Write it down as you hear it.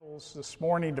Bibles this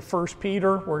morning to 1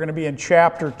 Peter. We're going to be in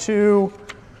chapter 2.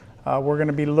 We're going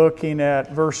to be looking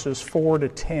at verses 4 to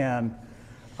 10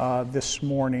 this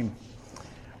morning.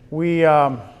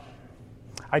 I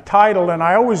titled, and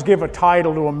I always give a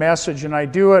title to a message, and I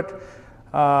do it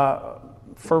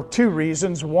for two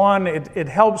reasons. One, it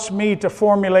helps me to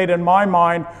formulate in my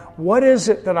mind, what is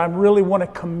it that I really want to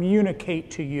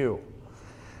communicate to you?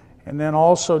 And then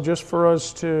also just for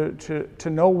us to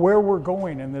know where we're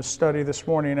going in this study this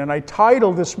morning. And I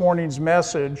titled this morning's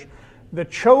message, The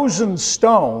Chosen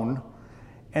Stone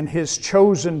and His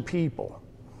Chosen People.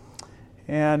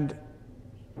 And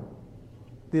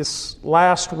this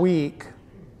last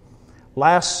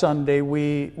Sunday,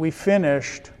 we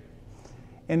finished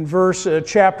in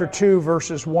chapter 2,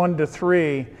 verses 1 to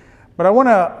 3. But I want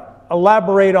to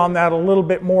elaborate on that a little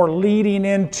bit more, leading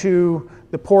into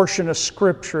the portion of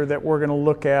Scripture that we're going to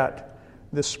look at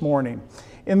this morning.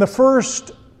 In the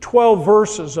first 12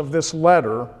 verses of this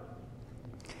letter,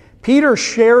 Peter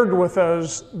shared with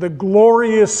us the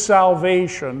glorious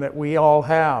salvation that we all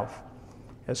have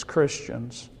as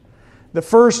Christians. The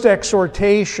first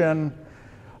exhortation,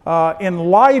 in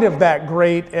light of that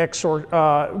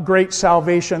great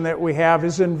salvation that we have,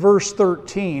 is in verse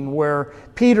 13, where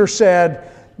Peter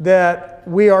said that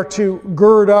we are to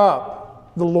gird up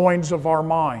the loins of our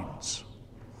minds.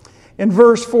 In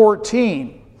verse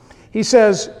 14, he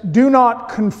says, "Do not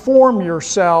conform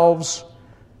yourselves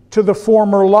to the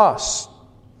former lusts."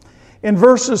 In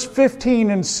verses 15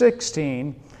 and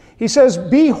 16, he says,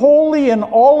 "Be holy in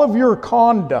all of your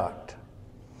conduct."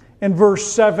 In verse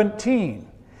 17,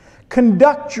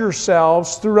 "Conduct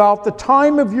yourselves throughout the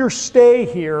time of your stay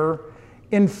here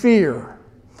in fear."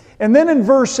 And then in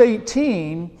verse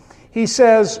 18, he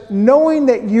says, "Knowing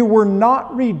that you were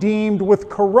not redeemed with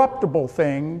corruptible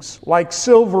things like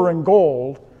silver and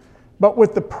gold, but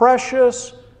with the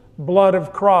precious blood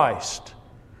of Christ."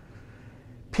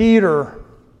 Peter,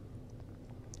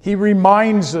 he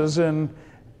reminds us in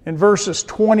verses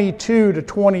 22 to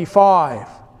 25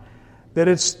 that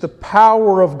it's the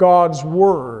power of God's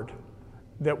Word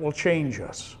that will change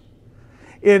us.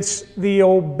 It's the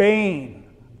obeying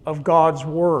of God's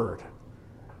Word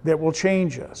that will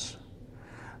change us.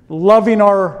 Loving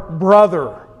our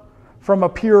brother from a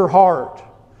pure heart.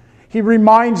 He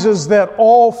reminds us that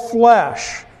all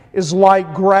flesh is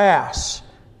like grass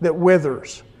that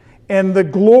withers, and the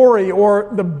glory or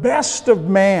the best of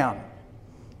man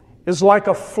is like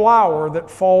a flower that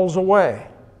falls away.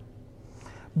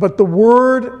 But the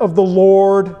word of the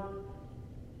Lord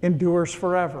endures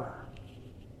forever.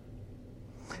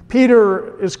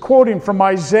 Peter is quoting from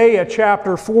Isaiah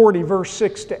chapter 40, verse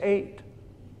 6 to 8.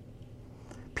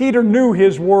 Peter knew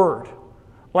his word,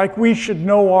 like we should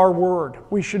know our word.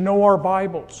 We should know our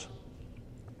Bibles.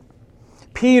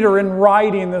 Peter, in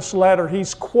writing this letter,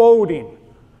 he's quoting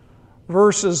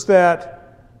verses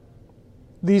that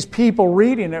these people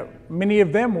reading it, many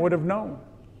of them would have known.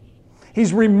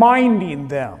 He's reminding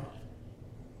them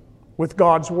with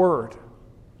God's word.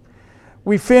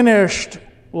 We finished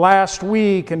last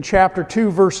week in chapter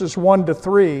 2, verses 1 to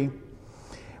 3,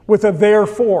 with a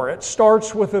therefore. It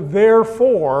starts with a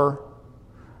therefore,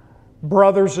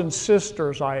 brothers and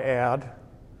sisters, I add,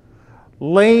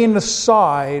 laying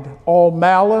aside all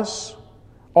malice,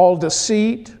 all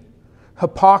deceit,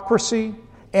 hypocrisy,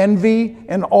 envy,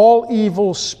 and all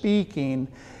evil speaking.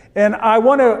 And I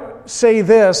want to say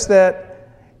this, that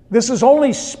this is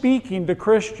only speaking to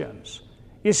Christians.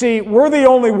 You see, we're the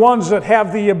only ones that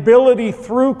have the ability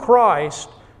through Christ,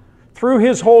 through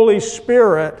His Holy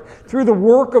Spirit, through the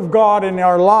work of God in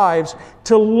our lives,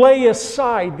 to lay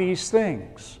aside these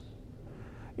things.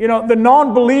 You know, the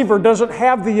non-believer doesn't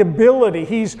have the ability.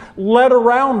 He's led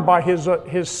around by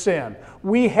his sin.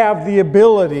 We have the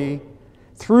ability,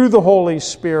 through the Holy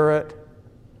Spirit,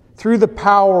 through the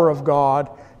power of God,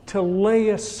 to lay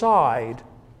aside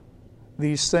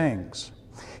these things.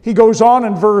 He goes on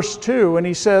in verse 2 and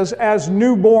he says, "As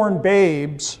newborn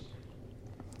babes,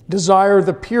 desire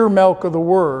the pure milk of the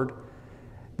word,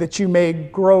 that you may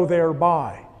grow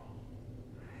thereby.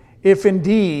 If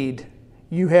indeed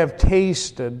you have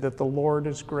tasted that the Lord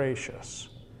is gracious."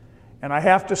 And I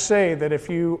have to say that if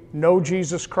you know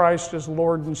Jesus Christ as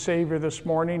Lord and Savior this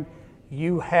morning,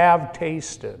 you have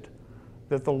tasted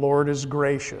that the Lord is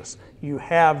gracious. You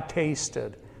have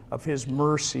tasted of His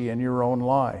mercy in your own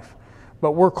life.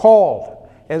 But we're called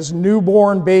as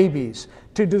newborn babies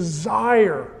to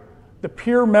desire the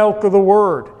pure milk of the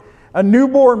Word. A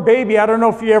newborn baby, I don't know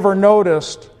if you ever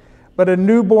noticed, but a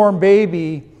newborn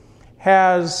baby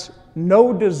has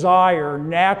no desire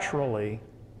naturally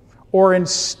or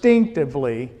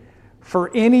instinctively for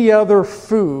any other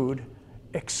food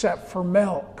except for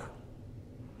milk.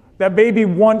 That baby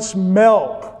wants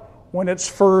milk when it's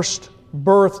first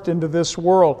birthed into this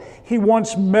world. He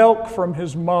wants milk from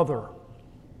his mother.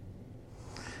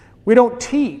 We don't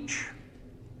teach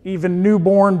even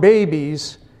newborn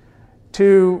babies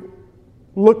to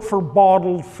look for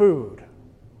bottled food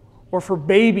or for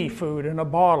baby food in a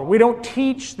bottle. We don't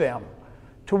teach them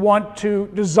to want to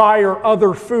desire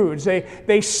other foods.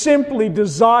 They simply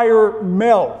desire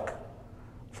milk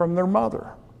from their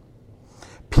mother.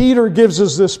 Peter gives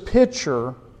us this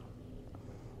picture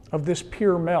of this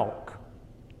pure milk.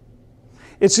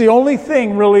 It's the only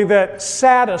thing really that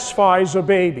satisfies a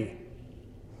baby.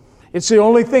 It's the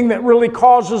only thing that really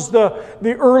causes the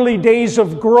early days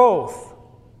of growth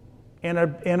in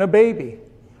a baby.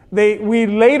 We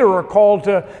later are called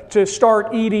to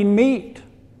start eating meat.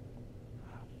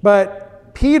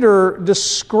 But Peter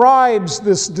describes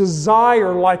this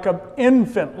desire like an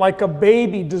infant, like a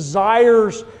baby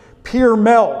desires pure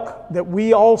milk, that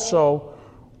we also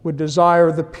would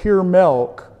desire the pure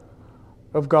milk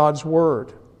of God's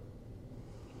Word.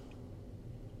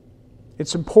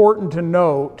 It's important to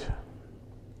note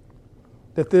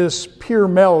that this pure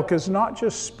milk is not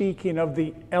just speaking of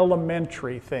the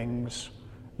elementary things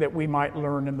that we might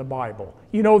learn in the Bible.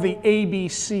 You know, the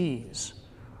ABCs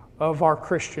of our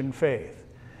Christian faith.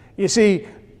 You see,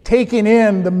 taking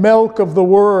in the milk of the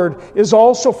Word is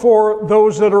also for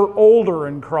those that are older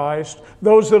in Christ,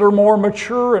 those that are more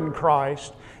mature in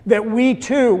Christ, that we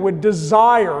too would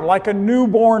desire, like a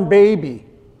newborn baby,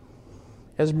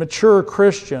 as mature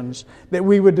Christians, that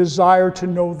we would desire to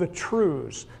know the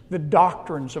truths, the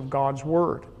doctrines of God's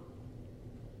Word.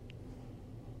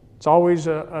 It's always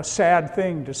a sad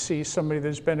thing to see somebody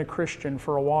that's been a Christian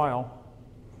for a while,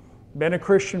 been a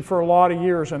Christian for a lot of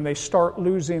years, and they start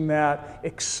losing that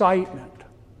excitement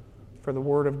for the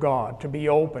Word of God, to be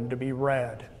open, to be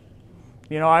read.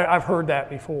 You know, I've heard that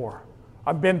before.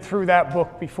 I've been through that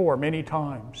book before many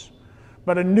times.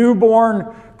 But a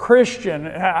newborn Christian,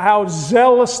 how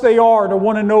zealous they are to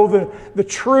want to know the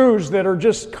truths that are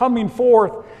just coming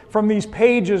forth from these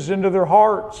pages into their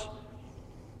hearts.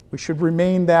 We should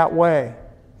remain that way.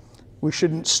 We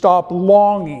shouldn't stop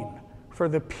longing for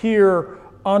the pure,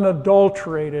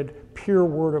 unadulterated, pure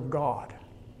Word of God.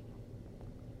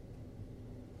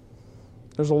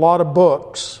 There's a lot of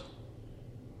books.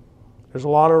 There's a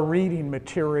lot of reading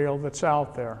material that's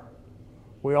out there.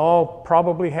 We all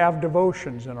probably have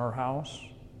devotions in our house.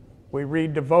 We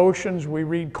read devotions, we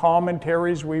read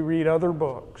commentaries, we read other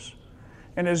books.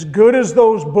 And as good as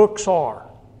those books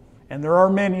are, and there are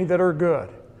many that are good,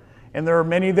 and there are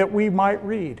many that we might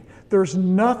read, there's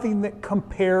nothing that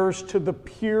compares to the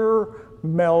pure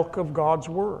milk of God's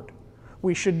Word.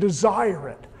 We should desire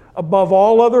it above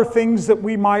all other things that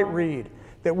we might read,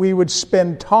 that we would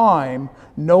spend time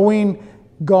knowing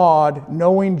God,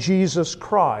 knowing Jesus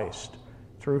Christ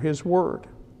through His Word.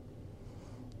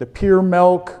 The pure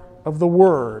milk of the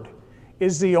Word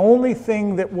is the only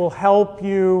thing that will help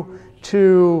you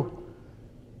to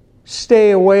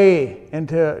stay away and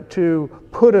to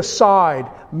put aside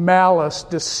malice,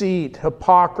 deceit,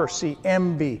 hypocrisy,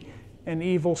 envy, and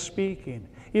evil speaking.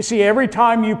 You see, every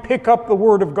time you pick up the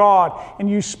Word of God and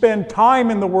you spend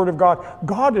time in the Word of God,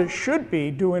 God should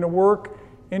be doing a work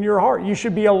in your heart. You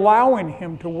should be allowing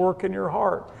Him to work in your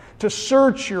heart, to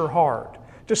search your heart,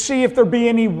 to see if there be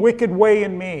any wicked way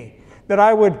in me. That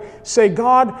I would say,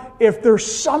 God, if there's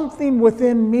something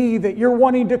within me that you're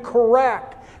wanting to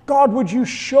correct, God, would you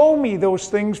show me those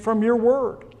things from your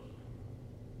Word?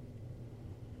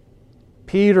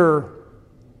 Peter,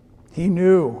 he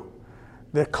knew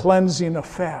the cleansing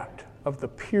effect of the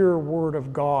pure Word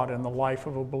of God in the life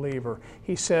of a believer.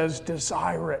 He says,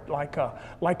 desire it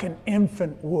like an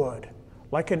infant would,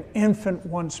 like an infant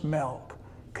wants milk.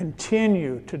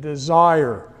 Continue to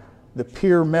desire the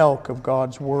pure milk of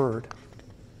God's Word.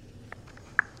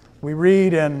 We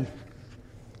read in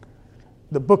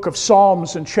the book of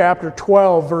Psalms in chapter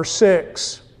 12, verse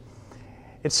 6,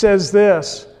 it says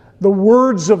this, the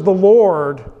words of the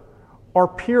Lord are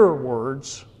pure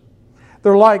words.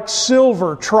 They're like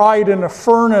silver tried in a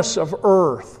furnace of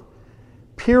earth,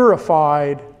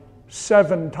 purified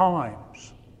 7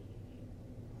 times.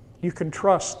 You can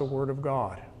trust the Word of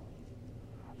God.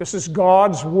 This is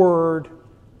God's Word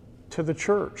to the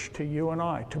church, to you and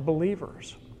I, to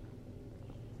believers.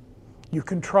 You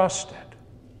can trust it.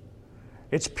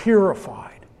 It's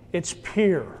purified. It's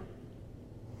pure.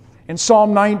 In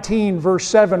Psalm 19, verse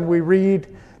 7, we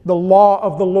read, the law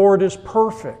of the Lord is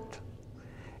perfect,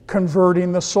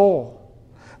 converting the soul.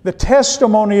 The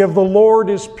testimony of the Lord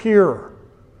is pure.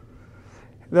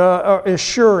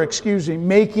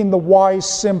 Making the wise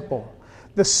simple.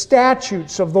 The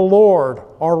statutes of the Lord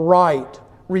are right,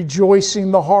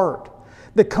 rejoicing the heart.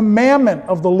 The commandment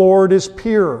of the Lord is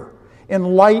pure,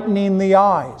 enlightening the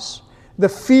eyes. The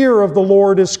fear of the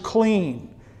Lord is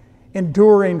clean,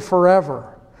 enduring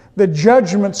forever. The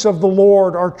judgments of the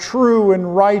Lord are true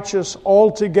and righteous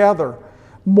altogether.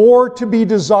 More to be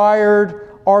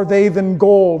desired are they than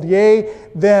gold, yea,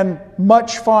 than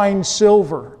much fine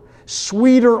silver.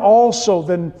 Sweeter also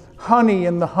than honey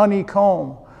in the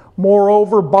honeycomb.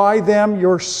 Moreover, by them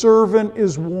your servant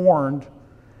is warned,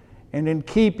 and in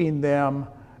keeping them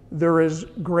there is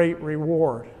great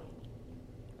reward.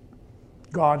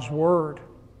 God's Word.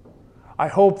 I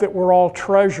hope that we're all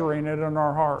treasuring it in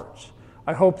our hearts.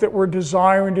 I hope that we're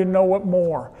desiring to know it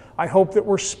more. I hope that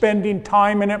we're spending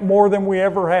time in it more than we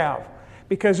ever have,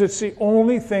 because it's the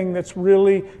only thing that's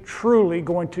really, truly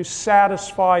going to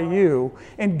satisfy you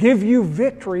and give you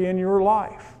victory in your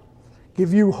life,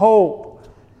 give you hope,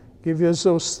 give us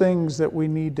those things that we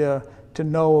need to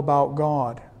know about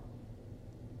God.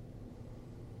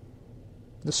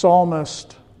 The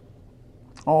psalmist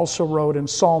also wrote in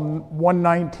Psalm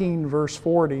 119, verse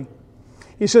 40,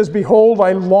 he says, "Behold,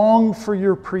 I long for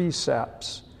your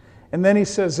precepts." And then he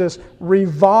says this,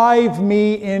 "Revive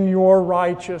me in your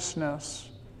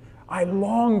righteousness." I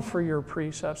long for your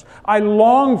precepts. I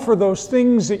long for those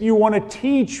things that you want to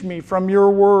teach me from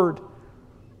your word.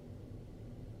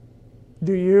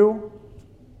 Do you?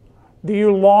 Do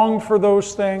you long for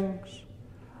those things?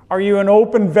 Are you an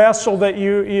open vessel that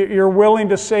you're willing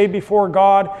to say before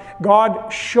God, God,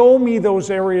 show me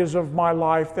those areas of my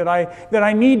life that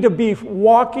I need to be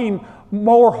walking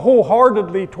more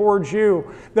wholeheartedly towards you,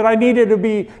 that I need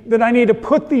to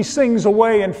put these things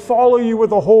away and follow you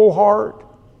with a whole heart?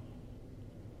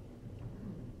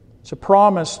 It's a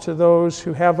promise to those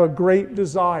who have a great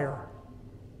desire.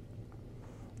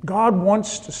 God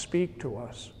wants to speak to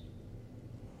us.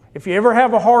 If you ever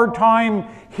have a hard time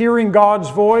hearing God's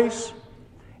voice,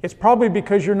 it's probably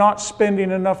because you're not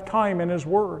spending enough time in His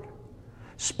Word.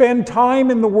 Spend time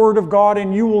in the Word of God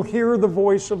and you will hear the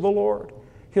voice of the Lord.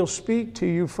 He'll speak to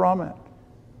you from it.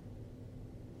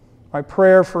 My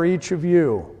prayer for each of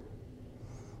you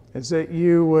is that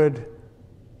you would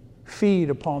feed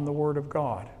upon the Word of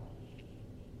God,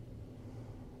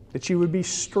 that you would be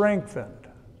strengthened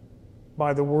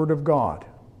by the Word of God,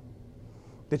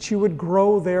 that you would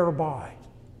grow thereby.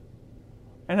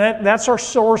 And that's our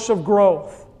source of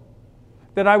growth,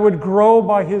 that I would grow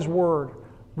by His Word,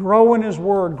 grow in His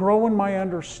Word, grow in my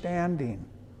understanding.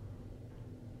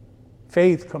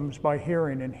 Faith comes by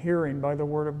hearing, and hearing by the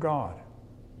Word of God.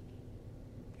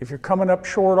 If you're coming up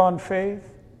short on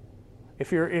faith,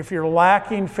 if you're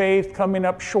lacking faith, coming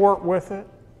up short with it,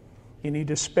 you need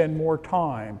to spend more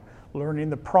time learning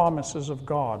the promises of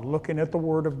God, looking at the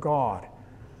Word of God.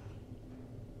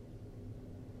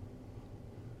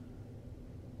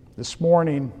 This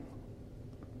morning,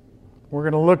 we're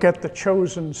going to look at the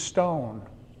chosen stone.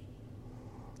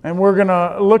 And we're going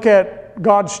to look at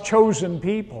God's chosen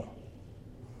people.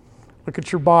 Look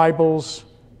at your Bibles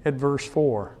at verse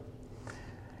 4.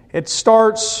 It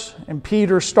starts, and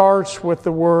Peter starts with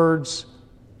the words,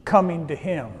 coming to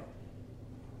Him.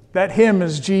 That Him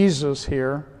is Jesus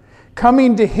here.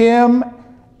 Coming to Him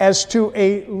as to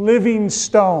a living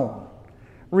stone,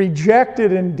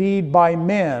 rejected indeed by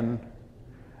men,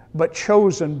 but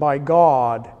chosen by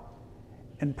God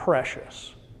and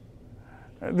precious.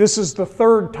 This is the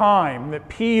third time that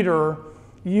Peter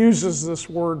uses this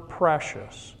word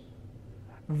precious,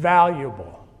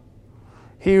 valuable.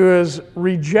 He was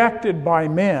rejected by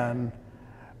men,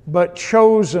 but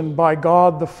chosen by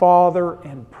God the Father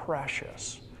and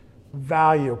precious,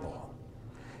 valuable.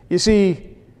 You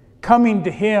see, coming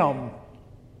to Him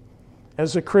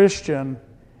as a Christian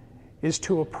is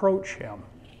to approach Him.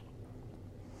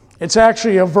 It's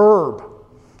actually a verb,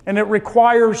 and it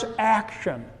requires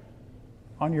action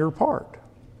on your part.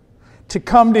 To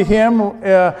come to Him,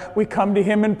 we come to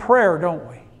Him in prayer, don't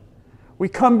we? We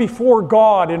come before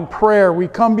God in prayer. We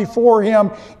come before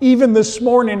Him even this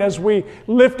morning as we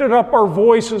lifted up our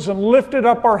voices and lifted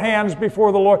up our hands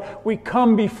before the Lord. We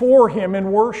come before Him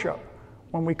in worship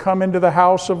when we come into the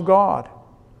house of God.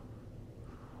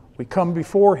 We come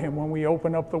before Him when we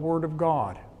open up the Word of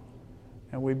God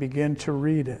and we begin to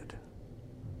read it.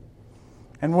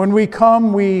 And when we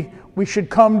come, we should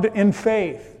come in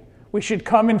faith. We should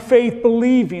come in faith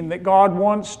believing that God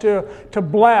wants to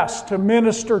bless, to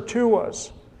minister to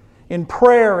us in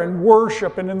prayer and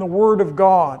worship and in the Word of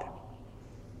God.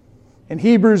 In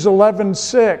Hebrews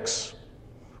 11:6,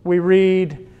 we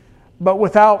read, "But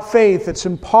without faith it's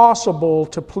impossible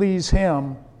to please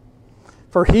Him.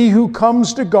 For he who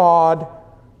comes to God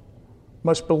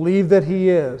must believe that He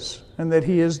is, and that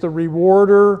He is the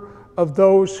rewarder of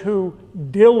those who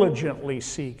diligently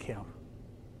seek Him.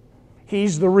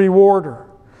 He's the rewarder.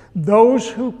 Those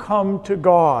who come to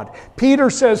God. Peter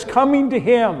says, coming to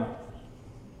Him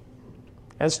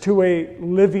as to a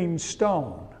living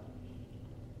stone.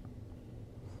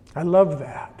 I love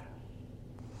that.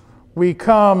 We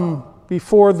come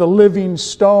before the living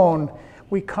stone.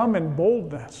 We come in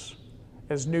boldness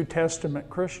as New Testament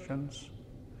Christians.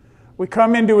 We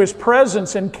come into His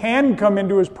presence and can come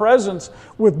into His presence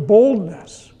with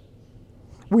boldness.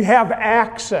 We have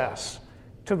access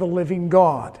to the living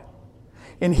God.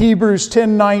 In Hebrews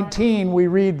 10:19 we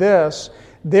read this,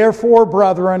 therefore,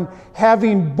 brethren,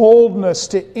 having boldness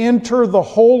to enter the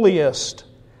holiest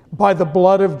by the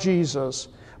blood of Jesus,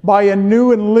 by a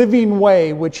new and living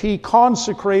way which He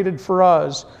consecrated for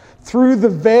us, through the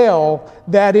veil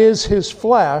that is His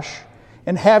flesh,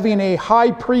 and having a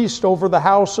high priest over the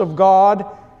house of God,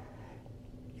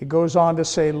 it goes on to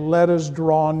say, let us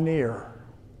draw near.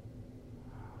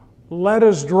 Let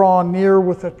us draw near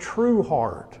with a true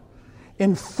heart,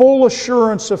 in full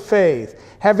assurance of faith,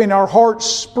 having our hearts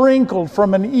sprinkled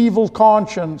from an evil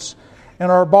conscience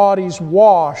and our bodies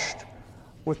washed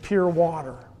with pure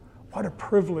water. What a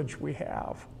privilege we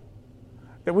have.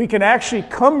 That we can actually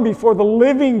come before the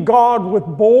living God with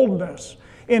boldness,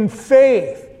 in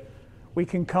faith. We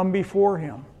can come before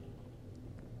Him.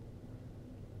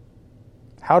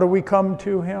 How do we come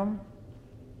to Him?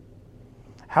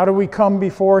 How do we come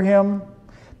before Him?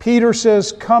 Peter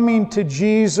says, coming to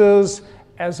Jesus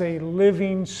as a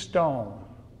living stone.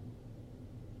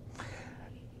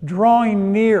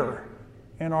 Drawing near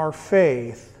in our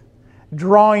faith.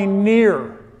 Drawing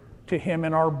near to Him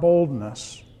in our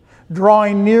boldness.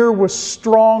 Drawing near with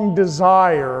strong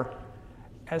desire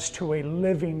as to a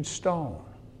living stone.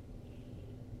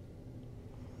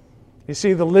 You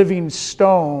see, the living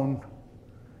stone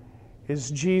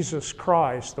is Jesus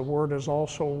Christ. The word is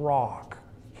also rock.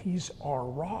 He's our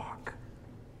rock.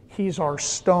 He's our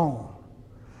stone.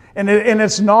 And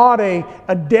it's not a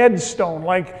dead stone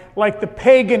like the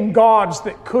pagan gods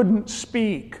that couldn't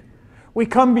speak. We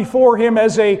come before Him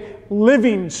as a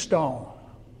living stone.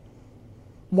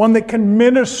 One that can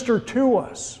minister to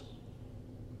us.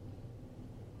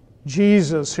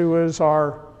 Jesus, who is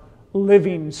our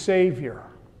living Savior.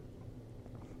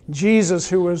 Jesus,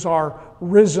 who is our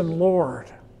risen Lord.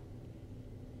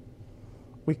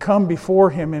 We come before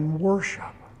Him in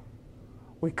worship.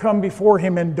 We come before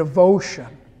Him in devotion.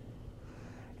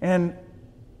 And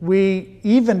we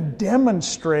even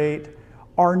demonstrate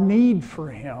our need for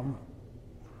Him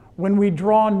when we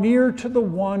draw near to the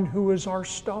one who is our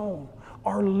stone,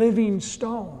 our living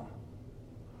stone.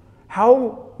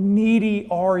 How needy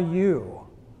are you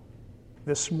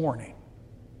this morning?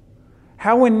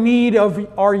 How in need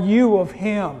are you of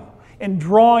Him and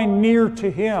drawing near to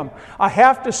Him? I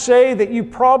have to say that you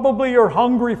probably are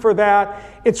hungry for that.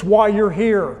 It's why you're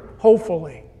here,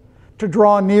 hopefully, to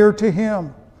draw near to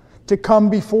Him, to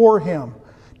come before Him,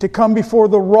 to come before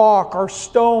the rock, our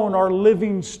stone, our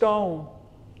living stone.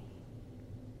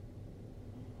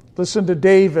 Listen to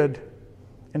David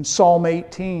in Psalm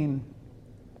 18,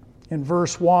 in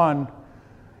verse 1.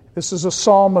 This is a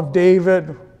psalm of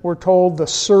David. We're told the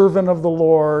servant of the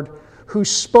Lord, who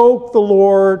spoke to the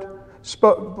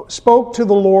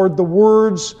Lord the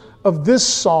words of this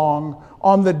song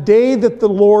on the day that the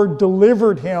Lord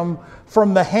delivered him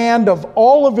from the hand of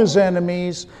all of his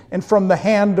enemies and from the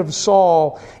hand of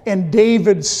Saul. And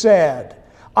David said,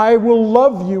 I will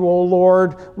love you, O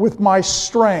Lord, with my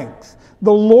strength.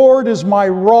 The Lord is my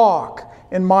rock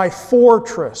and my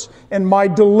fortress and my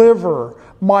deliverer,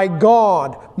 my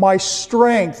God, my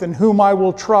strength in whom I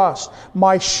will trust,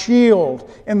 my shield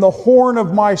and the horn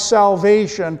of my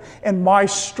salvation and my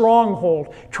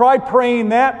stronghold. Try praying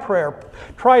that prayer.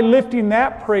 Try lifting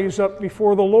that praise up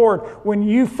before the Lord when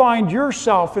you find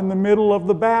yourself in the middle of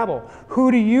the battle.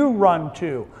 Who do you run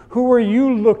to? Who are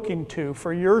you looking to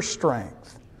for your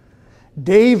strength?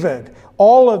 David,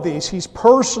 all of these, he's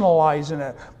personalizing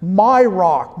it. My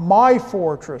rock, my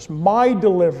fortress, my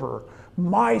deliverer,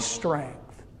 my strength.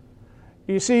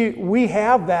 You see, we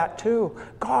have that too.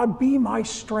 God, be my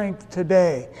strength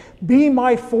today. Be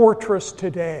my fortress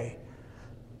today.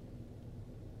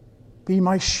 Be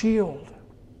my shield.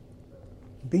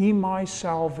 Be my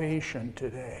salvation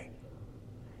today.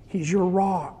 He's your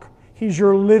rock. He's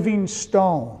your living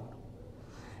stone.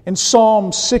 In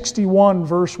Psalm 61,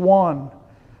 verse 1,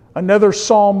 another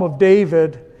psalm of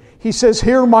David, he says,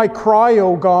 Hear my cry,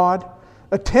 O God.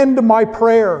 Attend to my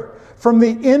prayer. From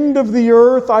the end of the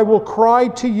earth I will cry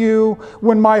to you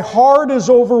when my heart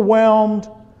is overwhelmed.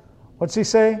 What's he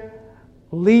say?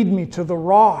 Lead me to the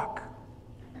rock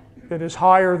that is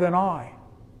higher than I.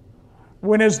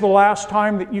 When is the last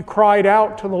time that you cried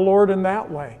out to the Lord in that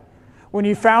way? When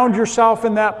you found yourself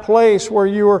in that place where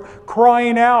you were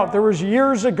crying out. There was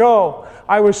years ago,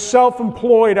 I was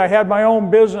self-employed, I had my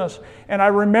own business, and I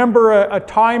remember a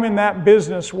time in that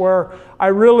business where I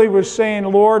really was saying,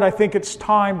 Lord, I think it's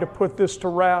time to put this to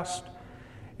rest.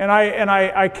 And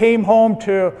I came home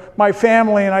to my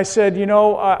family and I said,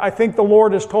 I think the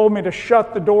Lord has told me to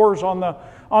shut the doors on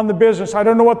the business. I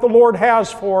don't know what the Lord has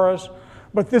for us,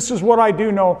 but this is what I do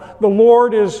know. The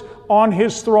Lord is on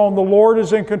His throne. The Lord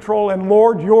is in control. And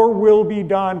Lord, your will be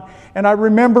done. And I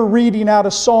remember reading out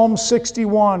of Psalm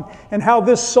 61 and how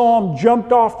this psalm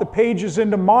jumped off the pages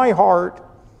into my heart.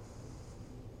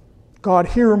 God,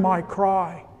 hear my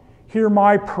cry. Hear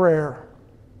my prayer.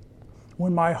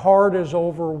 When my heart is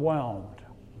overwhelmed,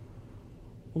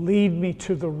 lead me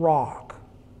to the rock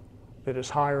that is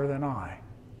higher than I.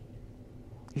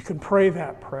 You can pray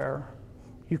that prayer.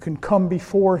 You can come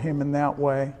before Him in that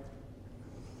way.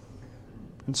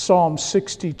 In Psalm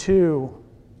 62,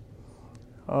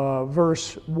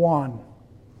 verse 1,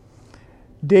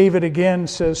 David again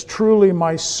says, truly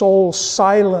my soul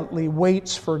silently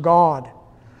waits for God.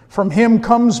 From Him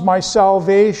comes my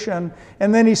salvation.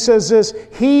 And then he says this,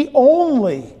 He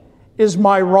only is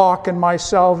my rock and my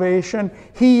salvation.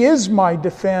 He is my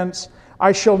defense.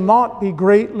 I shall not be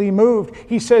greatly moved.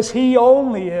 He says He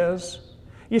only is.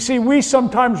 You see, we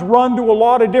sometimes run to a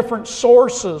lot of different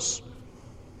sources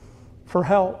for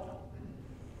help.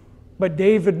 But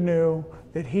David knew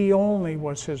that He only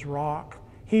was his rock.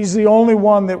 He's the only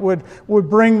one that would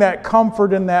bring that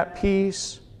comfort and that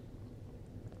peace.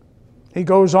 He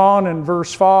goes on in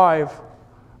verse 5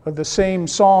 of the same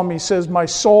psalm. He says, my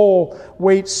soul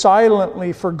waits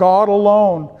silently for God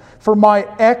alone, for my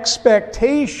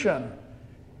expectation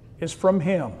is from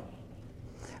Him.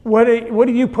 What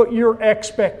do you put your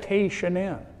expectation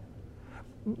in?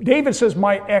 David says,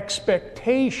 my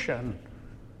expectation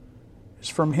is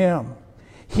from Him.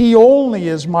 He only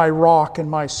is my rock and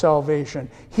my salvation.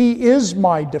 He is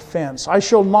my defense. I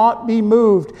shall not be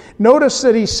moved. Notice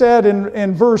that he said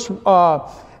in verse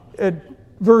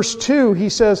 2, he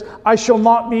says, I shall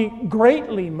not be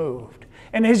greatly moved.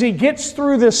 And as he gets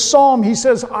through this psalm, he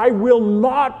says, I will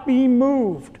not be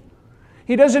moved.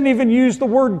 He doesn't even use the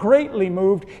word greatly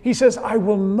moved. He says, I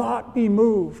will not be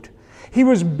moved. He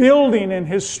was building in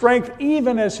his strength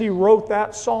even as he wrote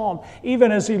that psalm,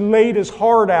 even as he laid his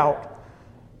heart out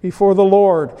before the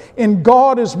Lord. And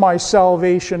God is my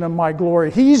salvation and my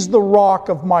glory. He's the rock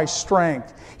of my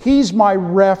strength. He's my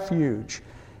refuge.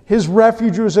 His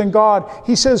refuge was in God.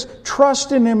 He says,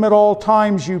 trust in Him at all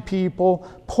times, you people.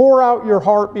 Pour out your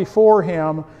heart before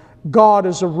Him. God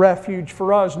is a refuge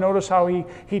for us. Notice how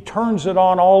he turns it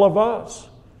on all of us.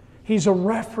 He's a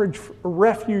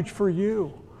refuge for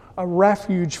you, a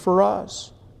refuge for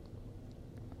us.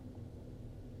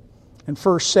 In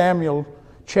 1 Samuel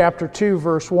chapter 2,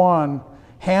 verse 1,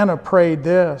 Hannah prayed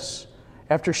this.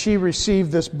 After she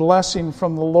received this blessing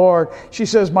from the Lord, she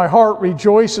says, my heart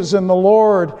rejoices in the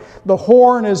Lord. The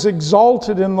horn is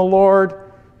exalted in the Lord.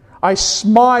 I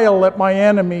smile at my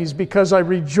enemies because I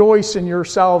rejoice in your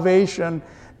salvation.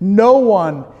 No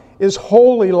one is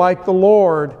holy like the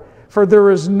Lord, for there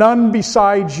is none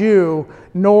besides you,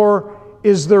 nor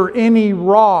is there any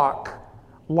rock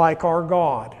like our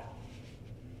God.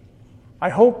 I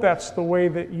hope that's the way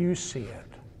that you see it.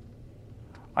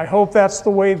 I hope that's the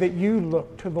way that you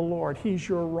look to the Lord. He's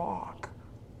your rock.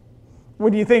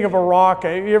 What do you think of a rock?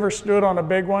 Have you ever stood on a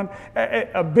big one?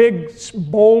 A big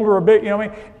boulder,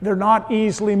 they're not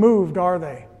easily moved, are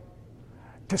they?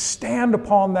 To stand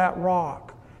upon that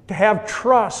rock, to have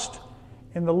trust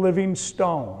in the living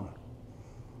stone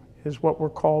is what we're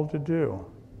called to do.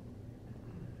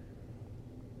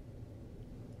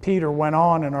 Peter went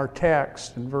on in our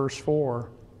text in verse 4.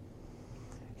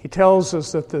 He tells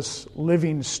us that this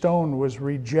living stone was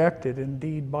rejected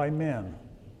indeed by men,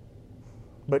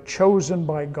 but chosen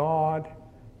by God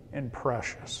and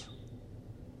precious.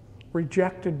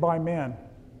 Rejected by men.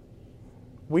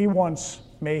 We once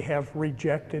may have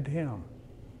rejected Him.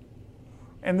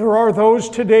 And there are those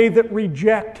today that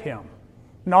reject Him.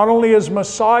 Not only as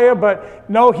Messiah, but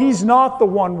no, He's not the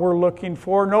one we're looking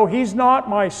for. No, He's not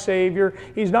my Savior.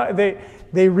 He's not.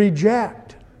 They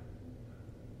reject.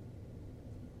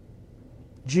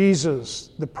 Jesus,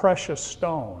 the precious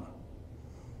stone,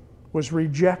 was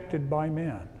rejected by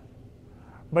men.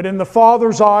 But in the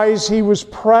Father's eyes, He was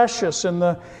precious in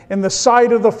the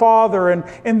sight of the Father,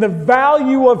 and the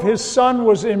value of His Son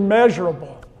was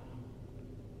immeasurable.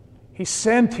 He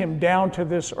sent Him down to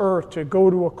this earth to go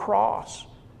to a cross,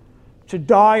 to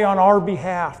die on our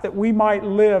behalf, that we might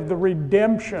live the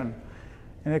redemption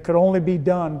And it could only be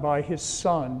done by His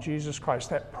Son, Jesus Christ,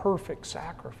 that perfect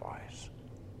sacrifice.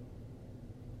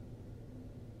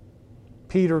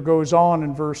 Peter goes on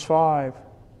in verse 5.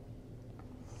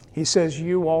 He says,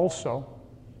 you also.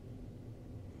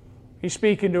 He's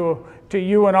speaking to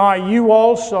you and I. You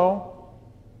also,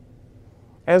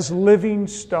 as living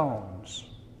stones.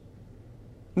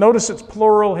 Notice it's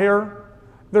plural here.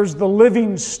 There's the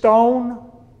living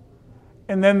stone,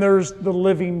 and then there's the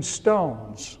living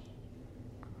stones.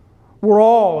 We're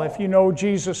all, if you know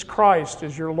Jesus Christ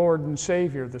as your Lord and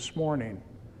Savior this morning,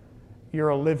 you're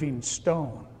a living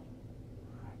stone.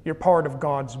 You're part of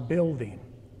God's building.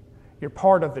 You're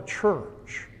part of the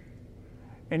church.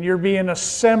 And you're being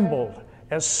assembled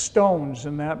as stones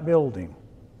in that building.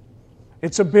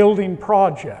 It's a building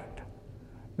project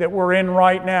that we're in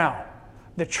right now,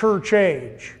 the church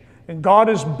age. And God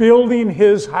is building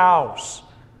His house.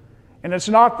 And it's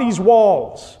not these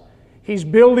walls. He's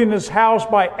building His house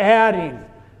by adding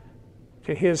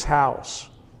to His house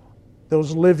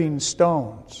those living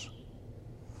stones.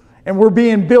 And we're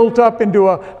being built up into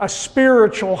a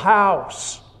spiritual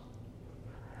house.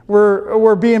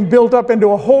 We're being built up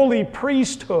into a holy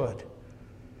priesthood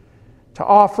to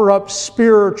offer up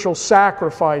spiritual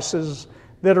sacrifices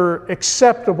that are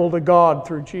acceptable to God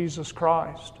through Jesus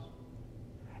Christ.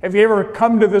 Have you ever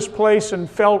come to this place and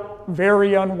felt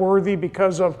very unworthy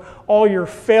because of all your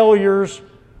failures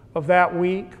of that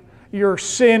week, your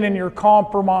sin and your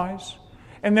compromise?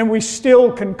 And then we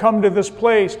still can come to this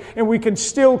place and we can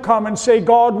still come and say,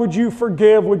 God, would you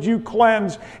forgive? Would you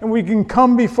cleanse? And we can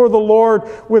come before the Lord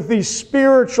with these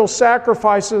spiritual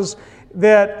sacrifices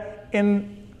that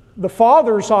in the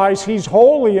Father's eyes, He's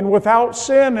holy and without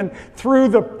sin. And through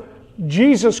the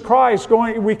Jesus Christ,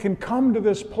 we can come to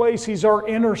this place. He's our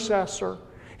intercessor.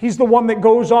 He's the one that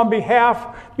goes on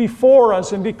behalf before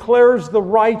us and declares the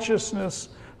righteousness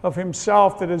of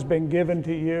Himself that has been given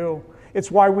to you. It's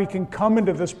why we can come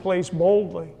into this place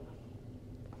boldly,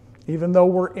 even though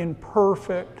we're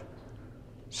imperfect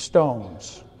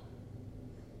stones.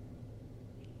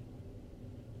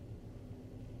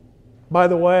 By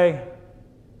the way,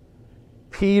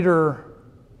 Peter,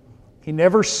 he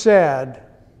never said,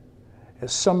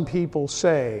 as some people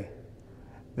say,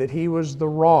 that he was the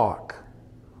rock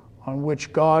on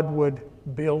which God would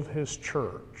build His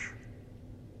church.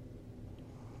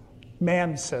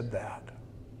 Man said that.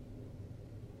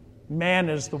 Man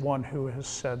is the one who has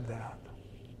said that.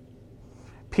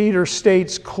 Peter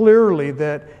states clearly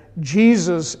that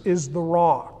Jesus is the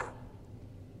rock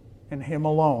and Him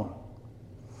alone.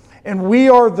 And we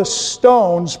are the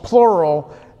stones,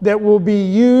 plural, that will be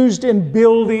used in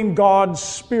building God's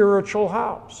spiritual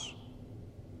house.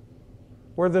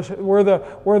 We're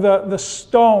the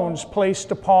stones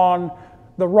placed upon,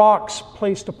 the rocks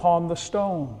placed upon the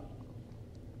stone.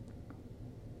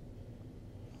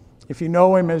 If you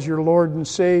know Him as your Lord and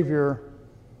Savior,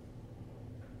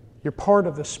 you're part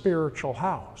of the spiritual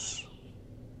house.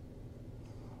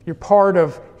 You're part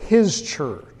of His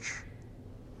church.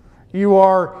 You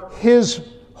are His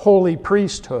holy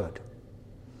priesthood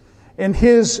in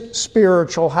His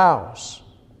spiritual house.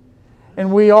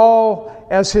 And we all,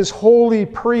 as His holy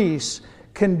priests,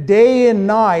 can day and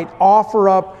night offer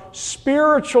up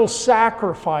spiritual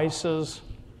sacrifices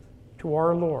to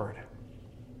our Lord.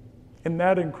 Isn't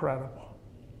that incredible?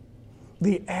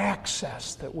 The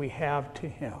access that we have to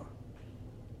Him.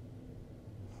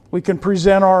 We can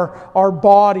present our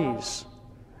bodies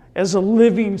as a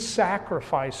living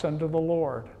sacrifice unto the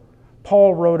Lord.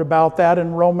 Paul wrote about that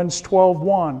in Romans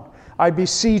 12:1. I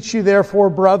beseech you, therefore,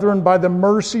 brethren, by the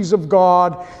mercies of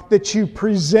God, that you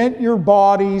present your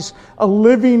bodies a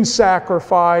living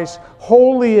sacrifice,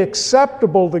 wholly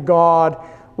acceptable to God,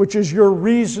 which is your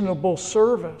reasonable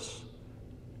service.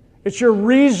 It's your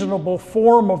reasonable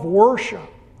form of worship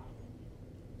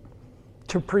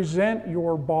to present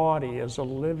your body as a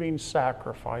living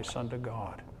sacrifice unto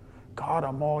God. God,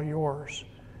 I'm all yours.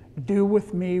 Do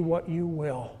with me what you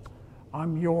will.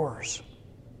 I'm yours.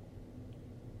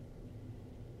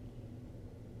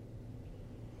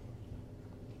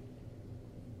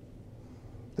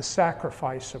 The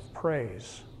sacrifice of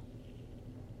praise.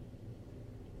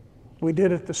 We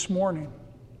did it this morning.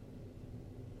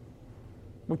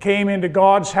 We came into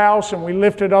God's house and we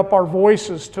lifted up our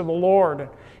voices to the Lord.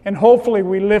 And hopefully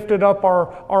we lifted up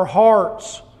our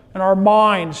hearts and our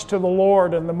minds to the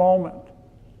Lord in the moment.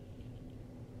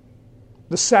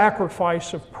 The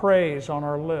sacrifice of praise on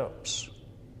our lips.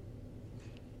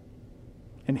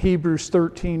 In Hebrews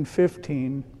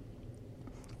 13:15,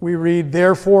 we read,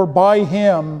 therefore by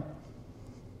Him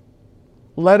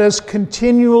let us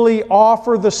continually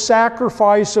offer the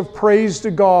sacrifice of praise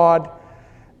to God.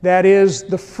 that is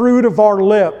the fruit of our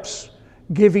lips,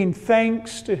 giving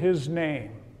thanks to His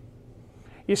name.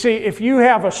 You see, if you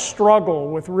have a struggle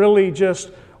with really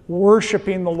just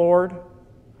worshiping the Lord,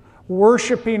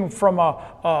 worshiping from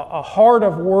a heart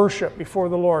of worship before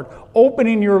the Lord,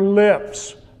 opening your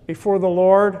lips before the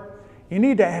Lord, you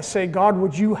need to say, God,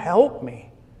 would you help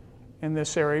me in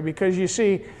this area? Because you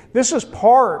see, this is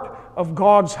part of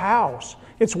God's house.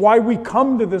 It's why we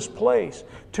come to this place,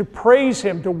 to praise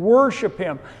Him, to worship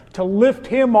Him, to lift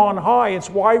Him on high. It's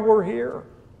why we're here.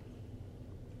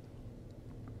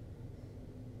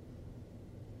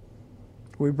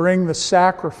 We bring the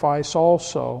sacrifice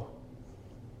also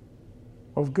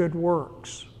of good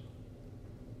works.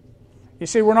 You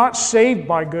see, we're not saved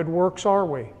by good works, are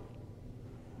we?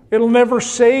 It'll never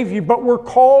save you, but we're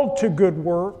called to good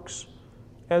works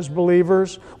as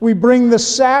believers. We bring the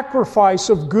sacrifice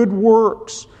of good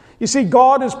works. You see,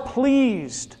 God is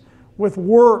pleased with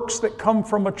works that come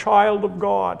from a child of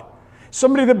God.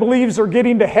 Somebody that believes they're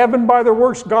getting to heaven by their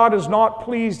works, God is not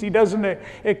pleased. He doesn't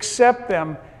accept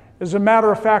them. As a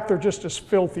matter of fact, they're just as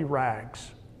filthy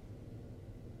rags.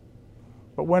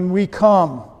 But when we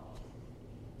come,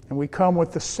 and we come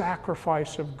with the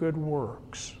sacrifice of good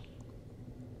works,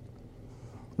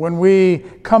 when we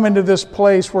come into this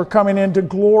place, we're coming in to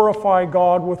glorify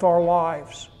God with our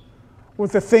lives,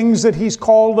 with the things that He's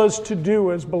called us to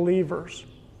do as believers.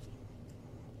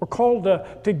 We're called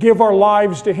to give our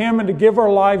lives to Him and to give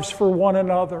our lives for one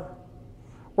another.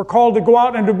 We're called to go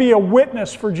out and to be a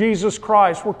witness for Jesus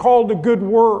Christ. We're called to good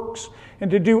works and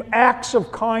to do acts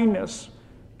of kindness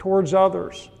towards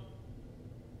others.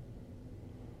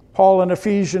 Paul in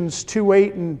Ephesians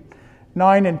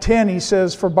 2:8-9 and 10, he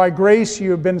says, "For by grace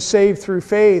you have been saved through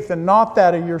faith, and not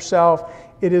that of yourself,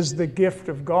 it is the gift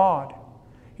of God."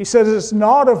 He says, "It's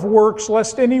not of works,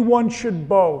 lest anyone should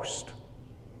boast."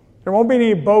 There won't be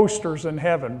any boasters in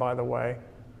heaven, by the way.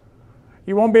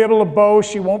 You won't be able to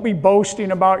boast. You won't be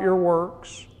boasting about your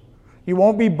works. You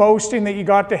won't be boasting that you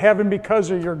got to heaven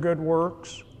because of your good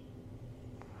works.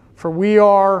 For we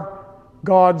are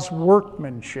God's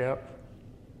workmanship.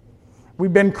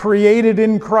 We've been created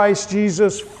in Christ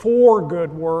Jesus for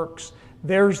good works.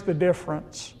 There's the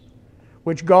difference,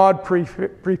 which God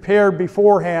prepared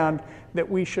beforehand that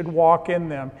we should walk in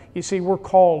them. You see, we're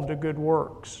called to good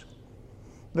works.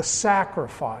 The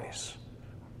sacrifice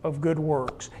of good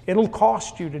works. It'll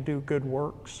cost you to do good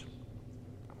works.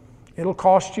 It'll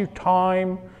cost you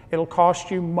time. It'll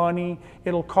cost you money.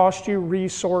 It'll cost you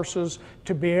resources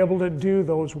to be able to do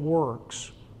those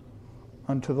works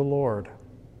unto the Lord.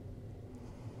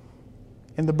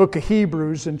 In the book of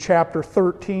Hebrews, in chapter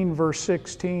 13, verse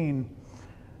 16,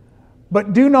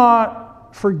 "But do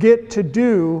not forget to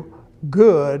do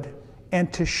good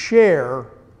and to share,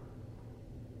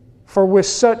 for with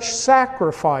such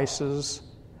sacrifices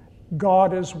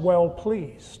God is well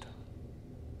pleased."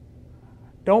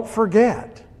 Don't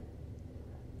forget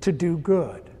to do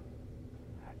good.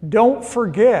 Don't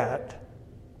forget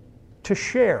to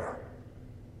share.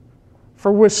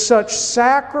 For with such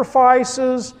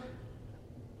sacrifices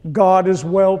God is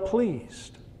well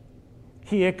pleased.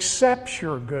 He accepts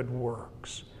your good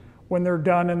works when they're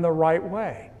done in the right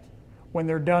way, when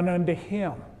they're done unto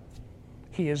Him.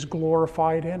 He is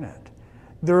glorified in it.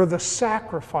 They're the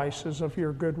sacrifices of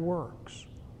your good works.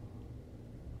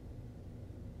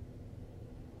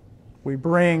 We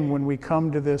bring, when we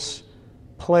come to this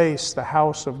place, the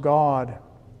house of God,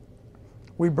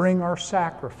 we bring our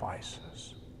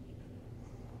sacrifices.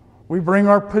 We bring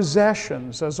our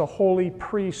possessions as a holy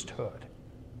priesthood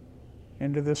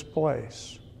into this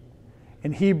place.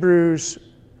 In Hebrews,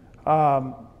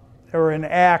 or in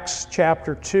Acts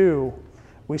chapter 2,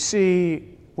 we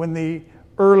see when the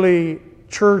early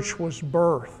church was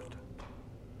birthed.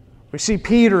 We see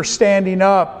Peter standing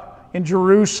up in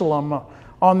Jerusalem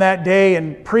on that day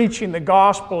and preaching the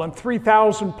gospel, and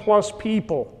 3,000 plus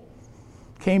people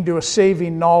came to a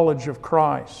saving knowledge of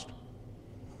Christ.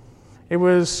 It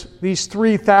was these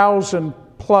 3,000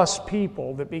 plus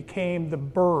people that became the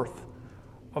birth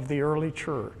of the early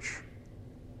church.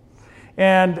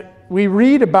 And we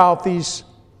read about these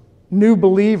new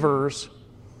believers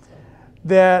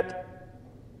that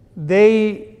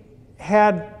they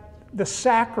had the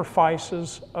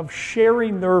sacrifices of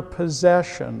sharing their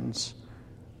possessions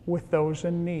with those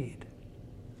in need.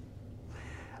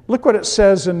 Look what it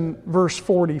says in verse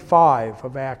 45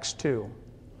 of Acts 2.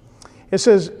 It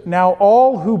says, "Now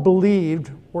all who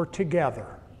believed were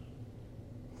together,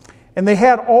 and they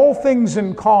had all things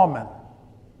in common.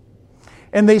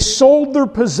 And they sold their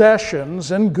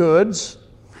possessions and goods,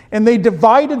 and they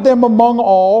divided them among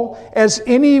all as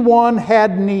anyone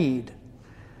had need.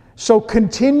 So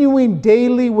continuing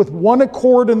daily with one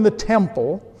accord in the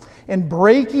temple, and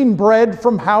breaking bread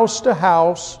from house to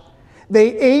house,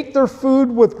 they ate their food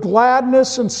with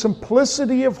gladness and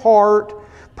simplicity of heart,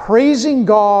 praising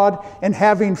God and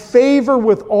having favor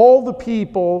with all the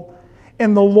people.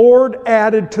 And the Lord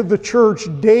added to the church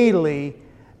daily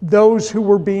those who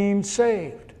were being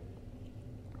saved.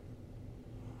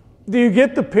 Do you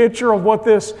get the picture of what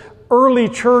this early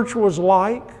church was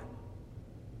like?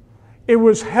 It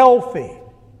was healthy.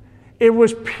 It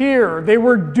was pure. They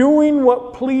were doing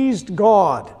what pleased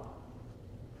God.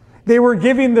 They were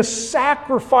giving the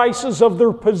sacrifices of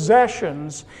their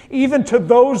possessions even to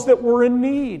those that were in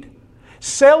need.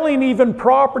 Selling even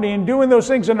property and doing those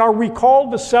things. And are we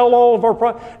called to sell all of our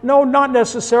property? No, not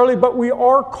necessarily, but we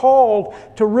are called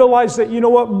to realize that, you know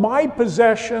what, my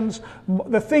possessions,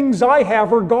 the things I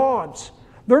have are God's.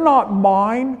 They're not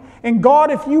mine. And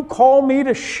God, if you call me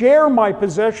to share my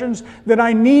possessions, then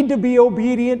I need to be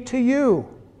obedient to you.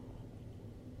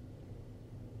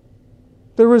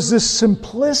 There was this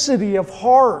simplicity of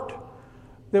heart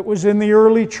that was in the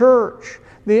early church.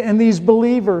 And these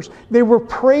believers, they were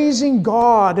praising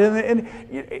God, and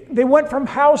they went from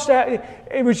house to,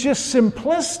 it was just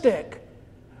simplistic.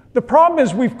 The problem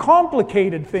is we've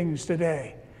complicated things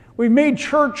today. We've made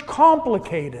church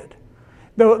complicated.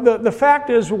 The fact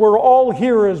is we're all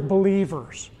here as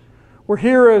believers. We're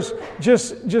here as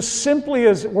just simply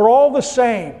as, we're all the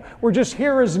same. We're just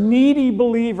here as needy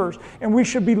believers, and we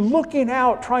should be looking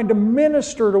out, trying to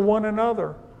minister to one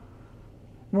another.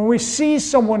 When we see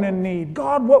someone in need,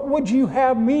 God, what would you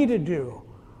have me to do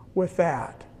with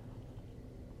that?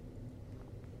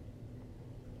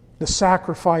 The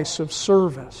sacrifice of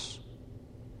service.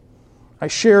 I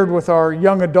shared with our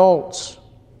young adults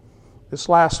this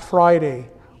last Friday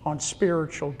on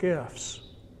spiritual gifts.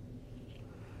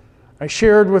 I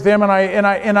shared with them and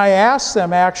I asked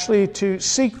them actually to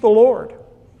seek the Lord.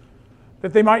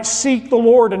 That they might seek the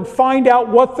Lord and find out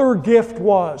what their gift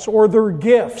was or their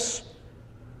gifts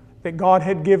that God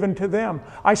had given to them.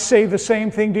 I say the same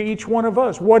thing to each one of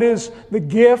us. What is the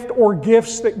gift or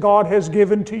gifts that God has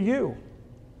given to you?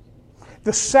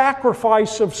 The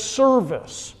sacrifice of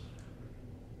service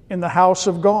in the house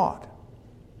of God.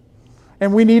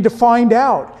 And we need to find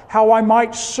out how I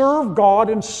might serve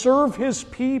God and serve His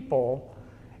people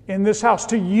in this house.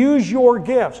 To use your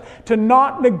gifts. To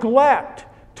not neglect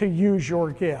to use your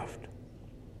gift.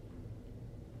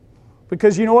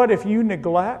 Because you know what? If you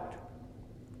neglect,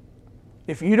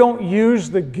 if you don't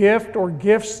use the gift or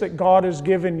gifts that God has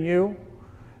given you,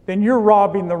 then you're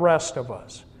robbing the rest of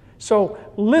us. So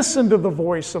listen to the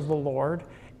voice of the Lord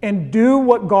and do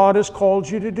what God has called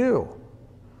you to do.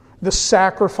 The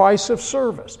sacrifice of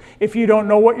service. If you don't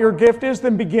know what your gift is,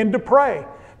 then begin to pray.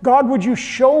 God, would you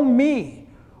show me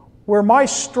where my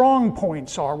strong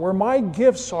points are, where my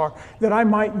gifts are, that I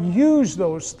might use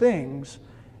those things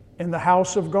in the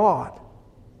house of God.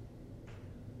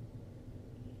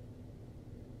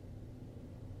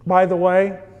 By the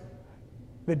way,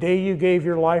 the day you gave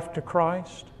your life to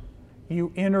Christ,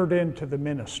 you entered into the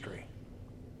ministry.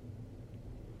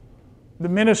 The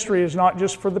ministry is not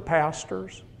just for the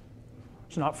pastors.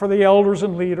 It's not for the elders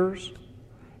and leaders.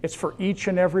 It's for each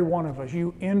and every one of us.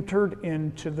 You entered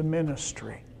into the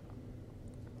ministry.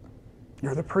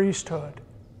 You're the priesthood.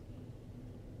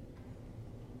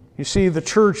 You see, the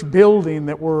church building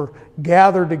that we're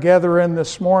gathered together in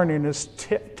this morning is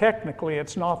technically,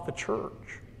 it's not the church.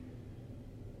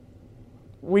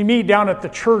 We meet down at the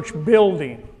church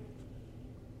building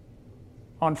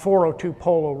on 402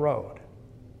 Polo Road.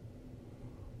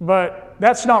 But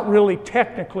that's not really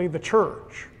technically the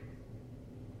church.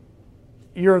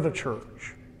 You're the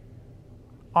church.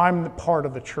 I'm the part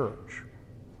of the church.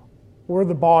 We're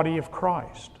the body of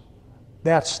Christ.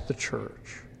 That's the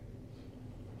church.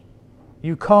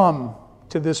 You come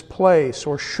to this place,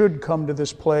 or should come to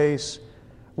this place,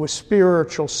 with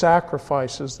spiritual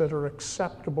sacrifices that are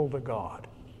acceptable to God.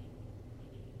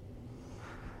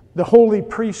 The holy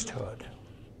priesthood,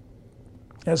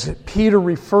 as Peter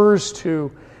refers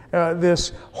to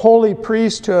this holy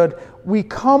priesthood, we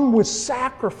come with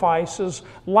sacrifices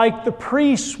like the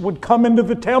priests would come into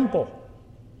the temple.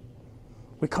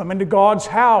 We come into God's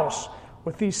house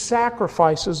with these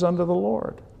sacrifices unto the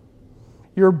Lord.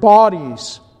 Your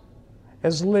bodies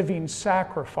as living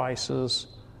sacrifices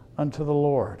unto the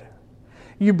Lord.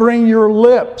 You bring your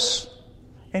lips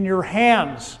and your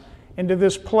hands into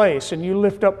this place and you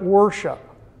lift up worship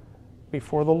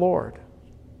before the Lord.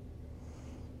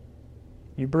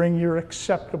 You bring your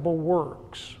acceptable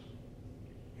works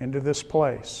into this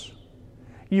place.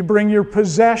 You bring your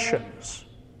possessions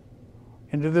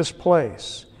into this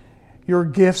place. Your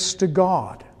gifts to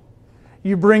God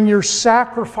You bring your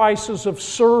sacrifices of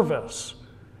service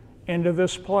into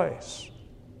this place.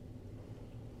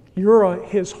 You're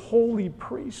His holy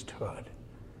priesthood.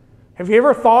 Have you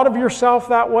ever thought of yourself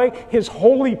that way? His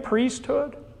holy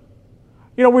priesthood?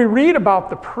 You know, we read about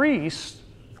the priest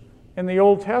in the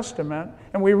Old Testament,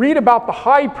 and we read about the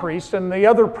high priest and the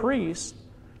other priests.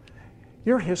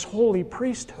 You're His holy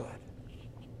priesthood.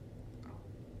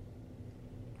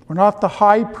 We're not the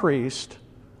high priest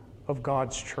of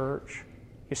God's church.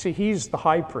 You see, He's the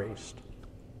high priest.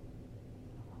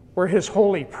 We're His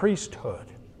holy priesthood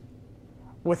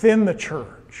within the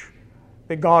church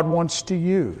that God wants to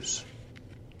use.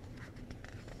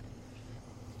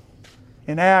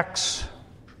 In Acts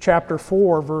chapter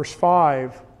 4, verse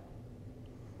 5,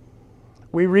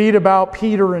 we read about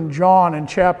Peter and John in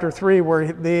chapter 3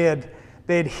 where they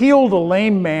had healed a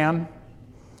lame man.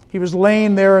 He was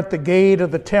laying there at the gate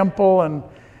of the temple, and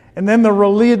then the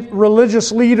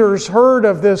religious leaders heard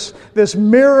of this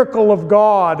miracle of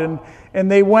God,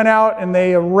 and they went out and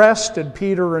they arrested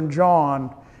Peter and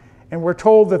John. And we're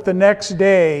told that the next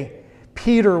day,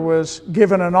 Peter was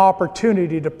given an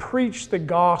opportunity to preach the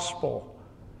gospel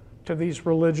to these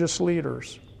religious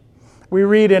leaders. We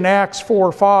read in Acts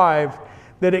 4:5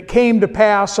 that it came to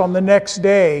pass on the next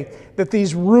day that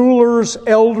these rulers,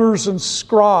 elders, and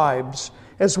scribes,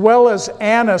 as well as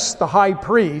Annas the high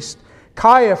priest,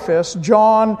 Caiaphas,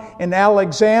 John, and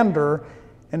Alexander,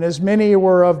 and as many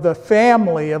were of the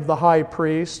family of the high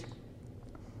priest,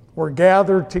 were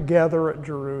gathered together at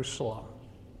Jerusalem.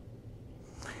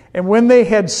 And when they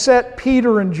had set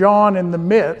Peter and John in the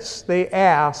midst, they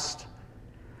asked,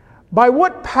 "By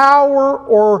what power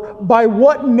or by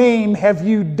what name have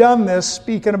you done this?"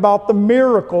 Speaking about the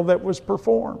miracle that was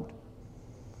performed.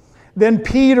 Then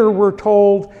Peter, we're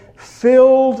told,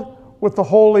 filled with the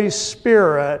Holy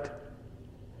Spirit,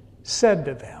 said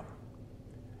to them.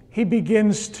 He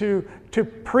begins to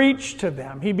preach to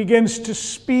them. He begins to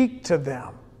speak to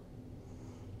them.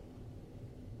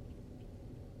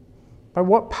 By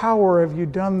what power have you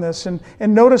done this? And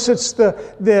notice it's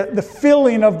the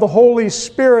filling of the Holy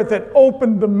Spirit that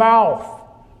opened the mouth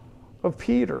of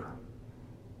Peter.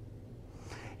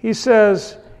 He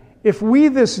says, "If we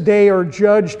this day are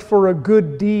judged for a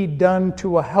good deed done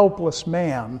to a helpless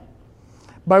man,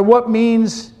 by what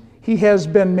means he has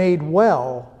been made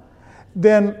well,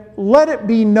 then let it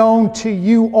be known to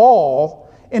you all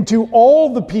and to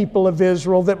all the people of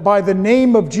Israel that by the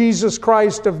name of Jesus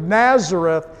Christ of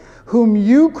Nazareth, whom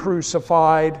you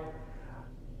crucified,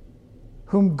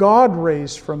 whom God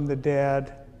raised from the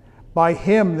dead, by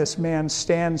Him this man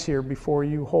stands here before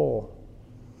you whole."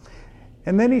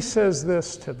 And then He says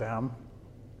this to them,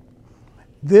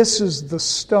 "This is the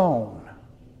stone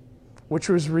which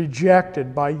was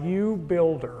rejected by you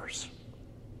builders."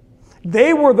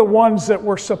 They were the ones that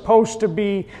were supposed to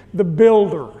be the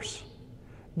builders.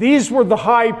 These were the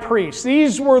high priests.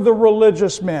 These were the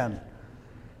religious men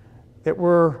that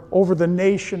were over the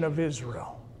nation of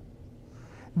Israel.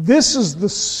 "This is the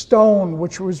stone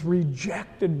which was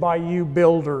rejected by you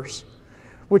builders,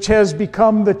 which has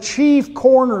become the chief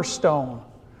cornerstone."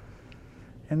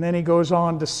 And then he goes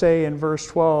on to say in verse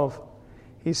 12,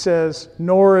 he says,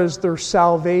 "Nor is there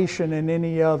salvation in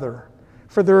any other,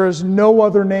 for there is no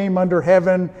other name under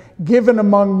heaven given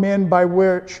among men by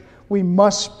which we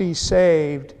must be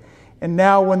saved." And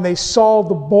now when they saw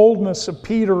the boldness of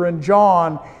Peter and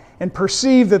John and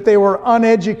perceived that they were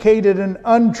uneducated and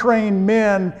untrained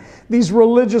men, these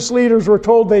religious leaders were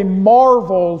told they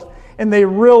marveled and they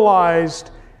realized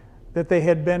that they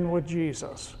had been with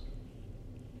Jesus.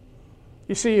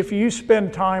 You see, if you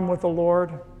spend time with the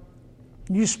Lord,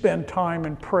 you spend time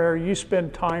in prayer, you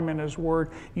spend time in His Word,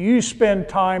 you spend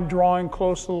time drawing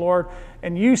close to the Lord,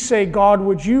 and you say, "God,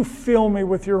 would you fill me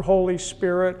with your Holy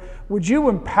Spirit? Would you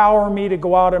empower me to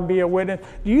go out and be a witness?"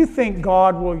 Do you think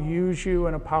God will use you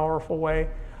in a powerful way?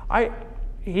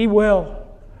 He will.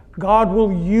 God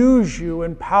will use you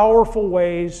in powerful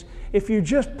ways if you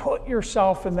just put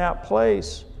yourself in that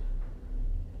place.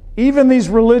 Even these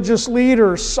religious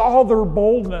leaders saw their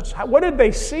boldness. What did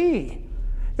they see?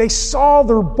 They saw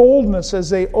their boldness as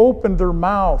they opened their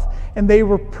mouth, and they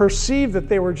were perceived that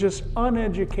they were just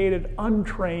uneducated,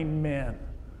 untrained men.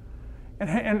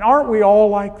 And aren't we all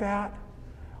like that?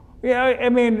 Yeah, I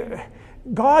mean,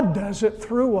 God does it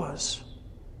through us.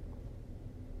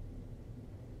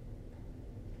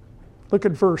 Look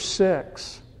at verse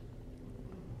 6.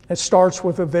 It starts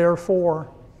with a therefore.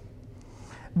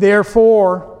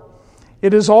 "Therefore,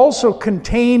 it is also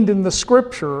contained in the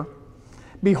Scripture,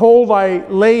 behold, I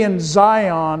lay in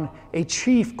Zion a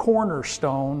chief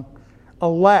cornerstone,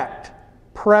 elect,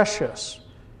 precious,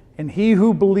 and he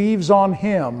who believes on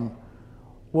Him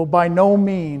will by no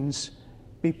means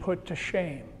be put to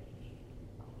shame.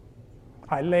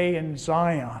 I lay in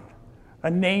Zion,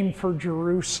 a name for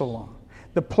Jerusalem,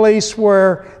 the place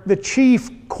where the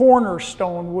chief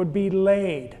cornerstone would be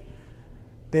laid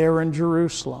there in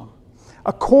Jerusalem.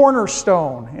 A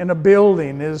cornerstone in a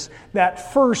building is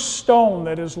that first stone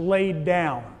that is laid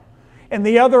down. And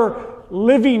the other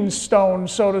living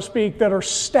stones, so to speak, that are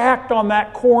stacked on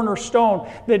that cornerstone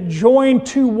that join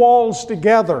two walls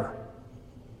together.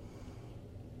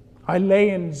 I lay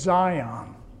in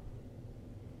Zion,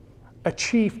 a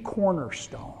chief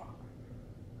cornerstone.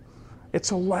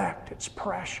 It's elect, it's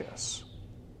precious.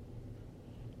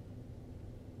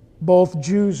 Both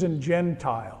Jews and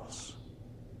Gentiles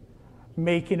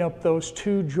making up those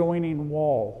two joining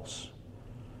walls,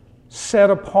 set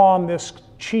upon this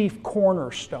chief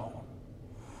cornerstone,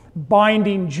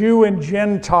 binding Jew and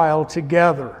Gentile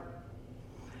together.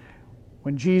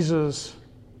 When Jesus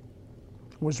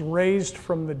was raised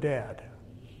from the dead,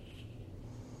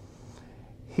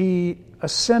 he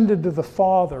ascended to the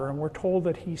Father, and we're told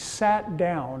that he sat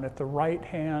down at the right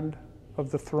hand of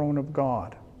the throne of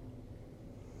God.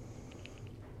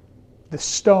 The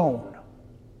stone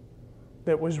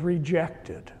that was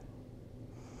rejected,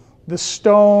 the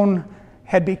stone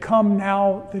had become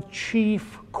now the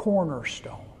chief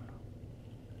cornerstone.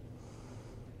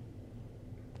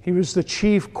 He was the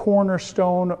chief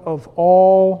cornerstone of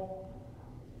all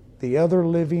the other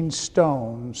living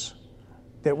stones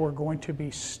that were going to be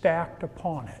stacked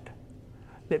upon it,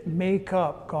 that make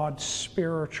up God's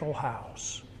spiritual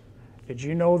house. Did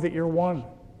you know that you're one?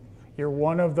 You're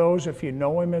one of those, if you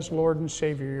know Him as Lord and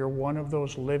Savior, you're one of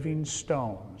those living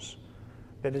stones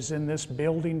that is in this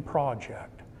building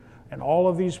project. And all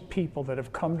of these people that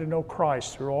have come to know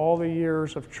Christ through all the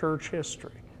years of church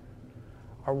history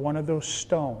are one of those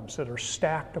stones that are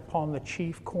stacked upon the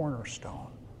chief cornerstone.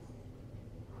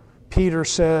 Peter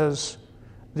says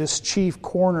this chief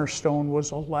cornerstone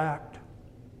was elect.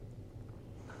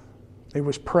 It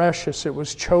was precious. It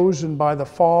was chosen by the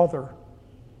Father.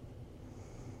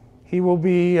 He will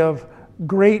be of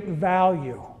great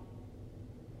value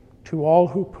to all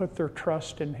who put their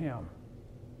trust in Him.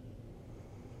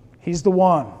 He's the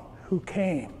one who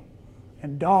came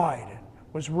and died and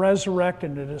was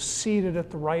resurrected and is seated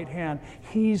at the right hand.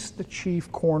 He's the chief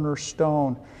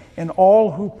cornerstone. And all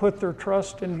who put their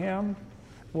trust in Him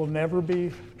will never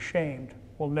be shamed,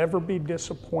 will never be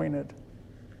disappointed.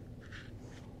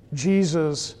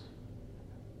 Jesus,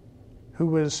 who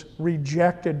was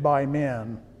rejected by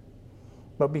men,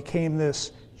 but became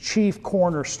this chief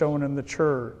cornerstone in the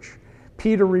church.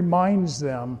 Peter reminds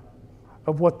them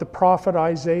of what the prophet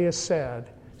Isaiah said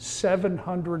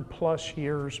 700 plus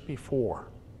years before.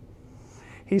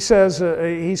 He says,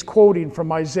 he's quoting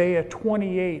from Isaiah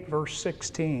 28, verse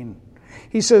 16.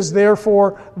 He says,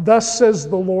 "Therefore, thus says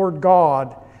the Lord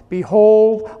God,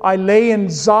 Behold, I lay in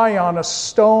Zion a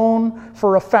stone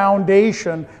for a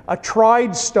foundation, a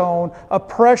tried stone, a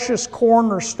precious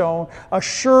cornerstone, a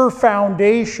sure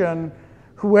foundation.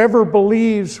 Whoever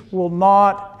believes will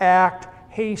not act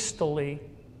hastily."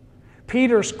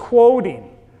 Peter's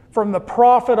quoting from the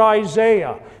prophet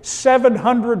Isaiah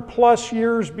 700 plus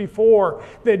years before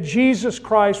that Jesus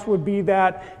Christ would be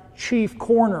that chief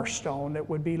cornerstone that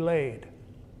would be laid.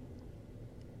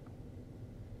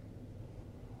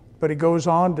 But he goes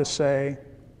on to say,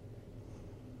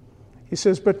 he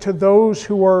says, "But to those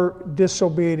who are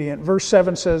disobedient," verse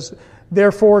 7 says,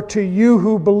 "Therefore to you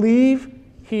who believe,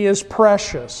 He is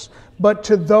precious. But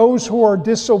to those who are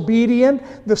disobedient,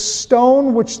 the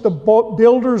stone which the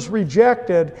builders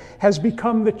rejected has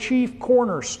become the chief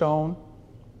cornerstone,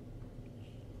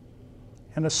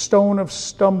 and a stone of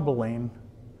stumbling,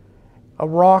 a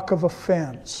rock of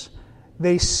offense.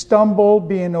 They stumbled,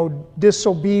 being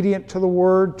disobedient to the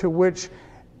word to which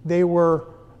they were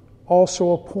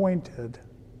also appointed."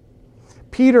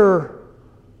 Peter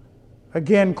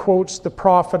again quotes the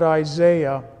prophet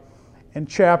Isaiah in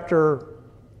chapter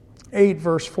 8,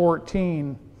 verse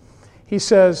 14. He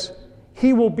says,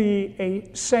 "He will be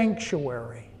a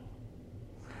sanctuary,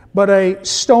 but a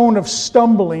stone of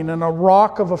stumbling and a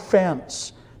rock of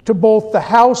offense to both the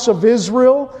house of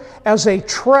Israel, as a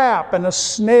trap and a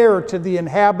snare to the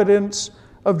inhabitants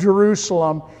of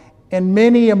Jerusalem, and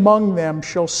many among them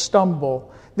shall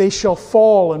stumble. They shall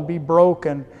fall and be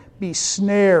broken, be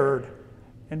snared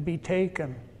and be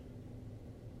taken."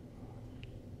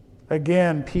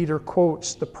 Again, Peter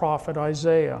quotes the prophet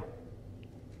Isaiah.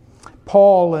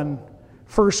 Paul in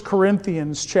 1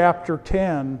 Corinthians chapter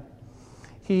 10,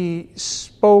 he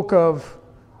spoke of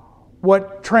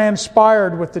what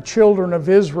transpired with the children of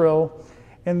Israel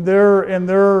in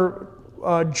their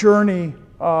journey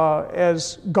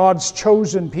as God's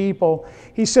chosen people.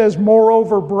 He says,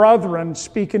 "Moreover, brethren,"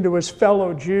 speaking to his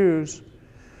fellow Jews,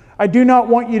 "I do not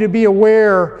want you to be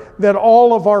aware that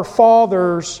all of our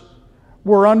fathers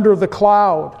were under the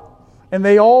cloud, and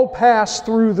they all passed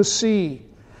through the sea.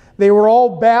 They were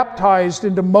all baptized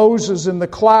into Moses in the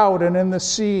cloud and in the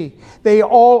sea. They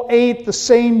all ate the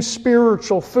same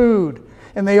spiritual food,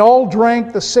 and they all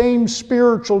drank the same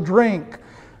spiritual drink.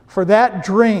 For they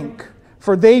drank,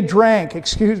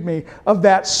 of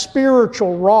that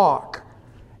spiritual rock,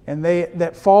 and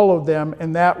that followed them,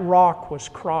 and that rock was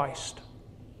Christ.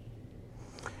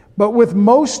 But with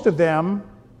most of them,"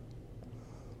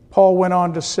 Paul went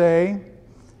on to say,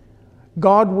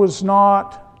 "God was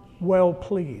not well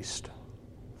pleased,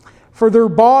 for their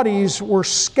bodies were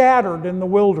scattered in the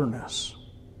wilderness.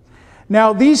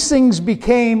 Now these things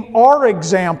became our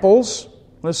examples."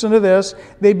 Listen to this.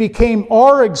 "They became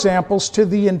our examples to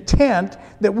the intent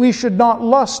that we should not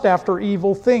lust after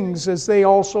evil things as they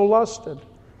also lusted.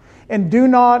 And do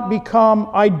not become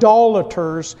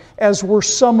idolaters as were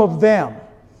some of them.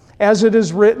 As it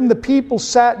is written, the people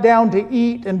sat down to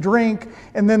eat and drink,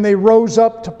 and then they rose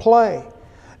up to play.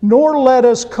 Nor let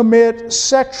us commit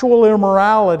sexual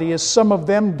immorality as some of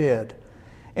them did.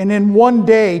 And in one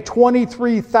day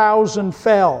 23,000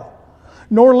 fell.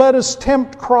 Nor let us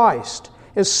tempt Christ,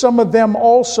 as some of them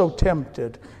also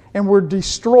tempted, and were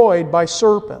destroyed by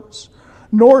serpents.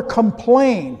 Nor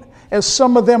complain, as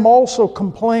some of them also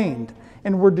complained,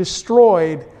 and were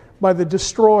destroyed by the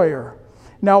destroyer.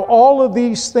 Now all of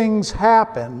these things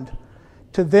happened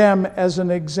to them as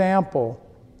an example,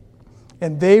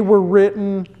 and they were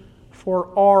written for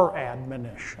our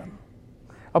admonition,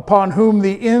 upon whom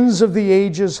the ends of the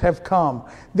ages have come.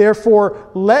 Therefore,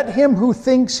 let him who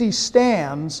thinks he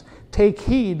stands take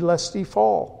heed lest he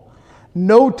fall.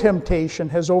 No temptation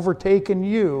has overtaken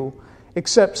you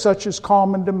except such as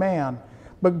common to man.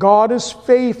 But God is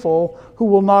faithful, who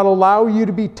will not allow you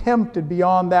to be tempted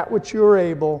beyond that which you are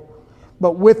able,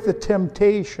 but with the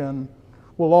temptation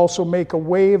will also make a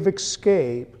way of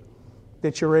escape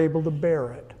that you're able to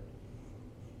bear it."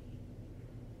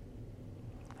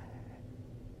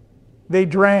 They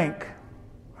drank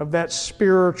of that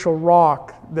spiritual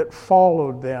rock that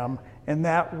followed them, and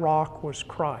that rock was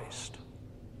Christ.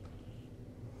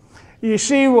 You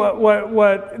see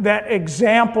what that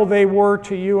example they were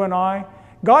to you and I?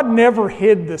 God never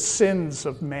hid the sins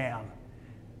of man.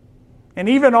 And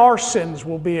even our sins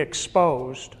will be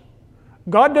exposed.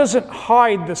 God doesn't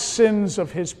hide the sins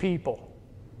of his people.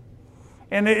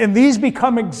 And these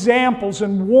become examples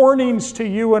and warnings to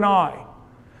you and I,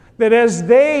 that as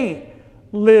they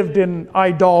lived in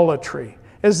idolatry,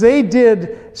 as they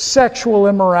did sexual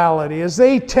immorality, as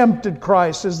they tempted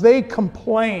Christ, as they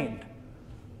complained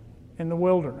in the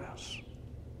wilderness,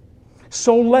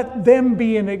 so let them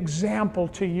be an example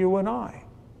to you and I.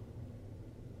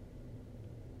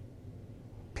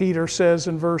 Peter says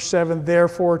in verse 7,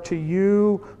 "Therefore to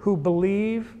you who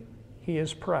believe, he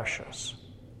is precious.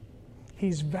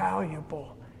 He's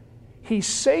valuable. He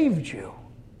saved you.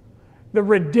 The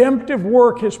redemptive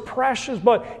work, his precious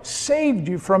blood, saved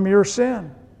you from your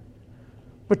sin.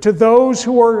 But to those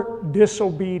who are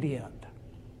disobedient,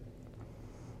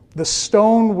 the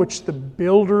stone which the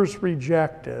builders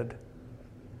rejected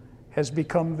has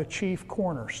become the chief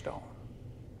cornerstone."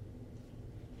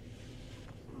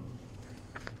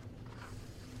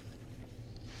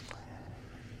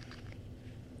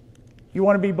 You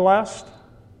want to be blessed?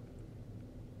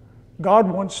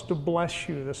 God wants to bless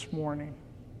you this morning.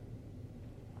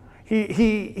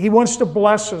 He wants to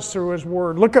bless us through his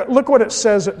word. Look what it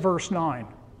says at verse 9.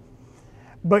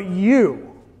 "But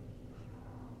you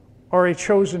are a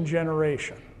chosen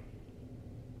generation."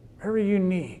 Very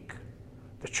unique.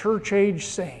 The church-age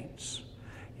saints.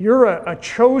 You're a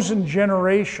chosen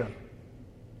generation.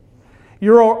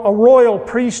 You're a royal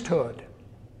priesthood.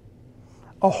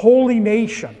 A holy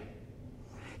nation.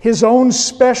 His own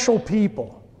special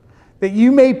people, that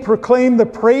you may proclaim the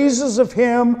praises of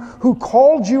him who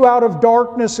called you out of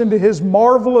darkness into his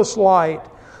marvelous light,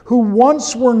 who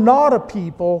once were not a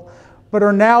people, but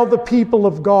are now the people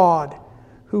of God,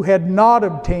 who had not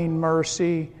obtained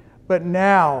mercy, but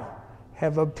now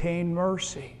have obtained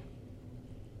mercy.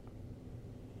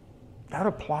 That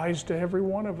applies to every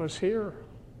one of us here.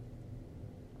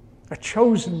 A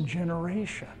chosen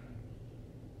generation.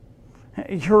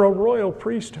 You're a royal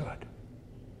priesthood.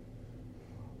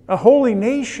 A holy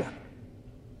nation.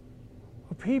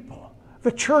 A people.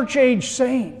 The church-age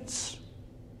saints.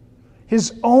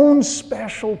 His own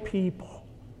special people.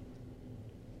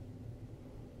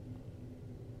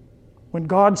 When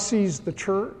God sees the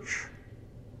church,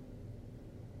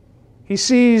 He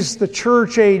sees the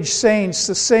church-age saints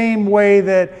the same way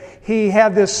that he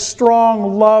had this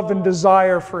strong love and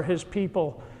desire for his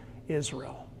people,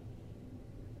 Israel.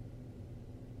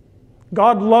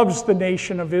 God loves the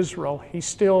nation of Israel. He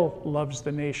still loves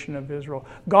the nation of Israel.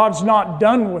 God's not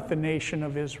done with the nation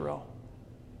of Israel.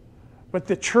 But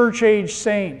the church-age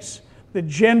saints, the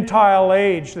Gentile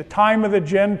age, the time of the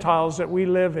Gentiles that we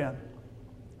live in,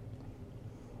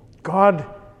 God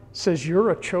says,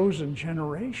 you're a chosen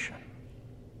generation.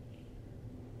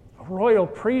 A royal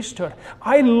priesthood.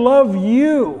 I love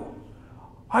you.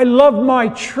 I love my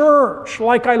church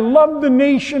like I love the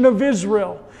nation of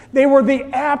Israel. They were the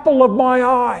apple of my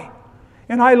eye.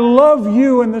 And I love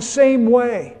you in the same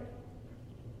way.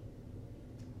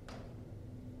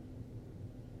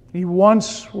 You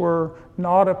once were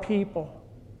not a people,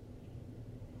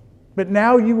 but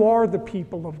now you are the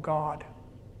people of God.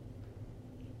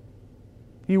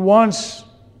 You once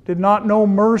did not know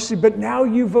mercy, but now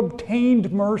you've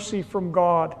obtained mercy from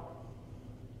God.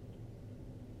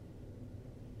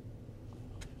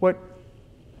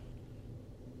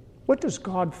 What does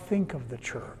God think of the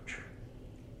church?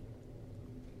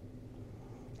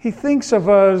 He thinks of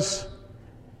us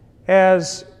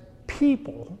as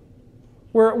people.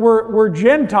 We're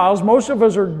Gentiles. Most of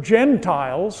us are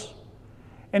Gentiles.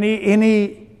 And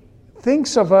he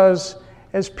thinks of us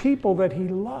as people that he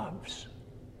loves.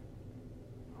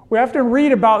 We often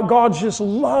read about God's just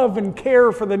love and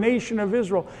care for the nation of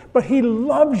Israel, but he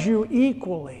loves you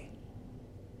equally.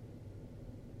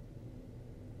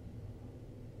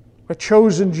 A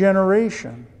chosen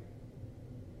generation.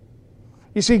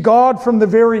 You see, God, from the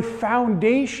very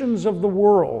foundations of the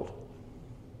world,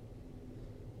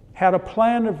 had a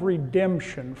plan of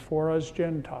redemption for us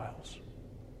Gentiles.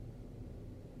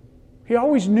 He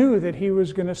always knew that he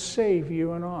was going to save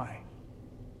you and I.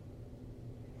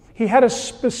 He had a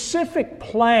specific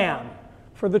plan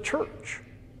for the church.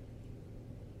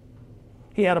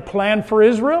 He had a plan for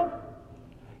Israel.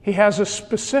 He has a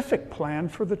specific plan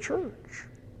for the church.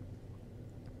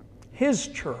 His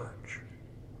church.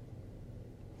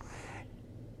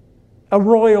 A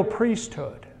royal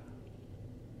priesthood.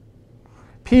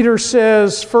 Peter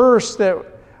says first that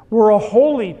we're a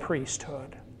holy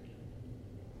priesthood.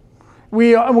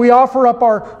 We offer up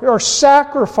our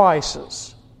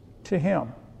sacrifices to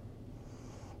him.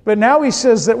 But now he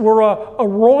says that we're a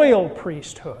royal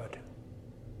priesthood.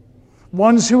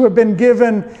 Ones who have been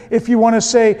given, if you want to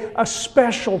say, a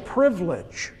special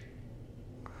privilege.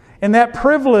 And that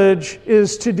privilege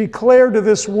is to declare to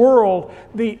this world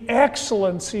the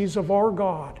excellencies of our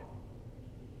God.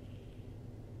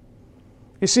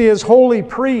 You see, as holy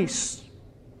priests,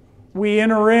 we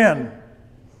enter in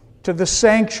to the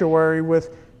sanctuary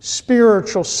with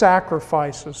spiritual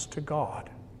sacrifices to God.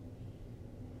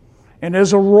 And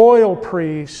as a royal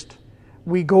priest,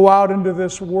 we go out into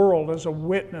this world as a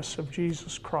witness of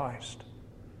Jesus Christ.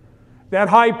 That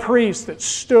high priest that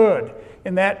stood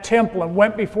in that temple and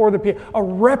went before the people, a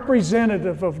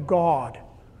representative of God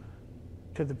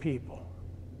to the people.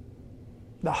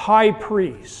 The high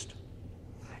priest.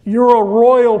 You're a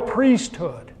royal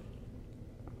priesthood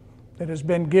that has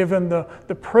been given the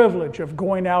privilege of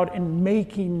going out and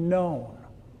making known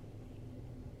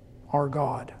our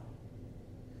God.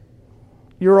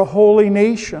 You're a holy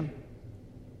nation.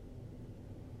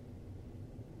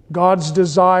 God's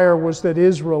desire was that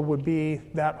Israel would be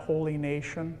that holy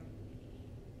nation.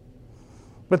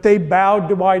 But they bowed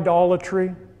to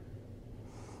idolatry.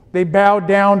 They bowed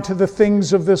down to the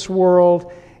things of this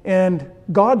world, and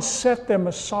God set them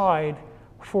aside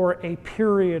for a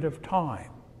period of time.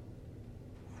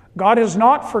 God has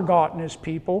not forgotten his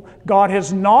people. God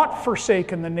has not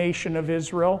forsaken the nation of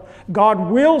Israel. God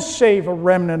will save a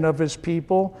remnant of his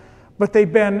people, but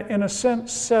they've been, in a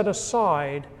sense, set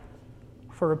aside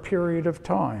for a period of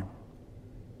time.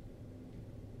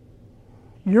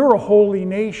 You're a holy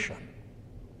nation.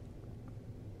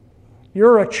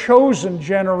 You're a chosen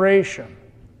generation.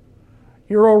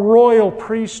 You're a royal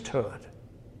priesthood.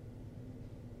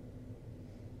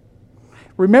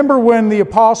 Remember when the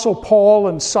Apostle Paul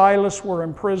and Silas were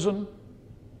in prison?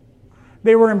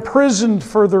 They were imprisoned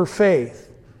for their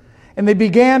faith. And they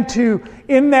began to,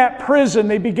 in that prison,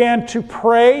 they began to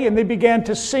pray and they began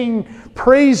to sing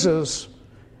praises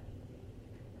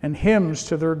and hymns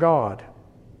to their God.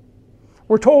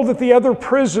 We're told that the other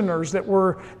prisoners that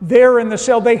were there in the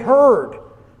cell, they heard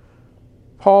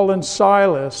Paul and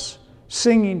Silas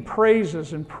singing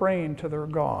praises and praying to their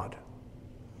God.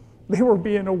 They were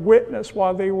being a witness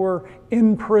while they were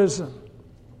in prison.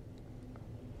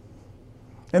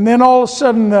 And then all of a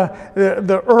sudden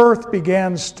the earth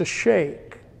begins to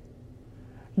shake.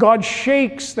 God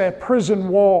shakes the prison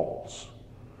walls.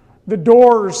 The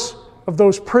doors of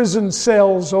those prison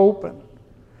cells open.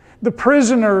 The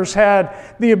prisoners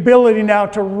had the ability now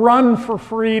to run for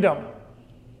freedom.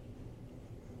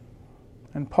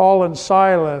 And Paul and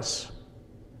Silas,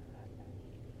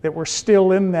 that were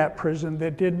still in that prison,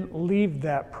 that didn't leave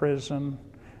that prison,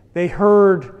 they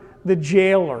heard the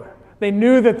jailer. They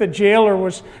knew that the jailer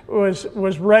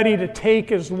was ready to take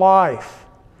his life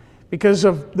because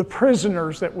of the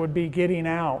prisoners that would be getting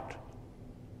out.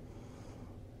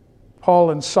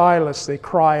 Paul and Silas, they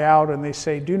cry out and they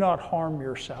say, "Do not harm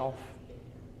yourself.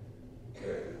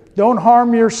 Don't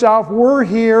harm yourself. We're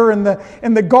here." And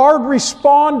the guard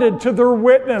responded to their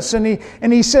witness, and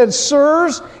he said,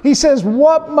 "Sirs," he says,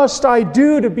 "what must I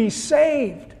do to be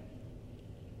saved?"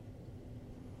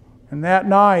 And that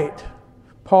night,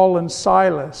 Paul and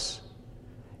Silas,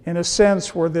 in a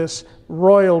sense, were this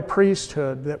royal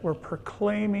priesthood that were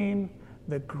proclaiming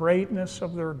the greatness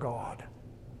of their God.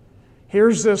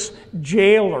 Here's this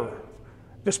jailer,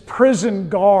 this prison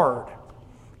guard,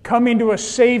 coming to a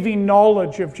saving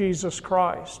knowledge of Jesus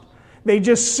Christ. They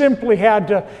just simply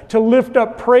had to lift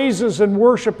up praises and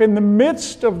worship in the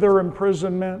midst of their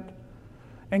imprisonment,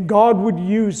 and God would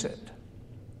use it.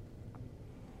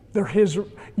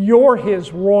 You're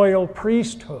His royal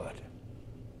priesthood,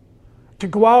 to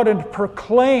go out and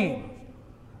proclaim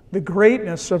the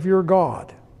greatness of your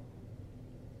God.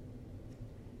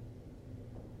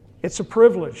 It's a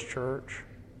privilege, church,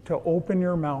 to open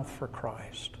your mouth for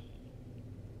Christ.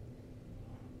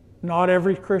 Not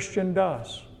every Christian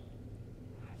does.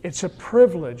 It's a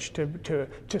privilege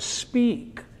to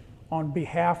speak on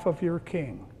behalf of your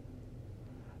King.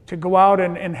 To go out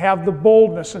and have the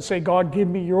boldness and say, "God, give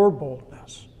me your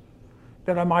boldness,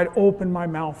 that I might open my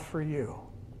mouth for you,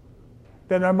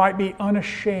 that I might be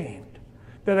unashamed,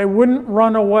 that I wouldn't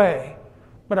run away,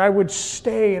 but I would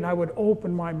stay and I would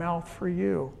open my mouth for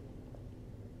you."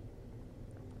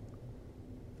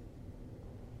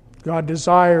 God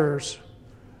desires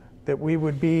that we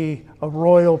would be a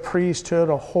royal priesthood,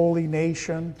 a holy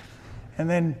nation, and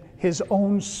then His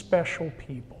own special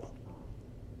people.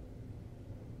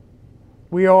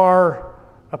 We are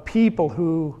a people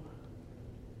who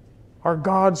are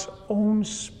God's own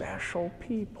special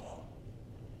people.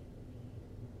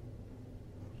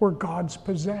 We're God's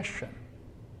possession.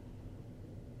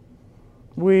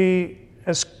 We,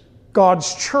 as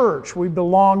God's church, we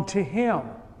belong to Him.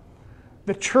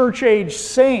 The church-age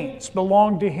saints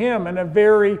belong to Him in a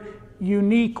very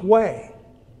unique way.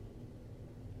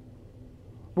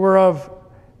 We're of,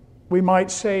 we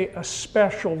might say, a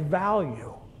special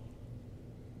value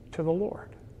to the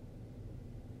Lord.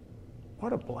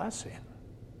 What a blessing.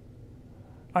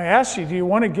 I ask you, do you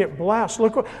want to get blessed?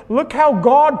 Look how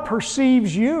God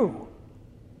perceives you.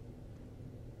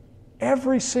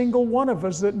 Every single one of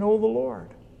us that know the Lord.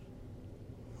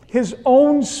 His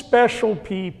own special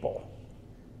people.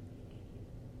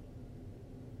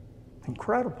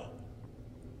 Incredible.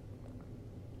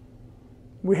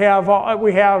 We have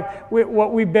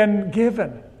what we've been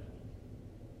given.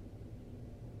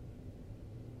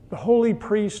 The holy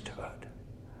priesthood,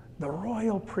 the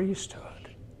royal priesthood.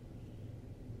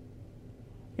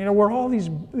 You know, we're all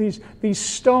these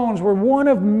stones. We're one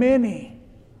of many.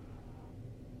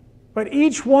 But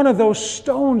each one of those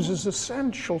stones is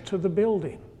essential to the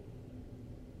building.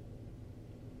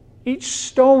 Each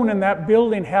stone in that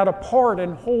building had a part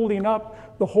in holding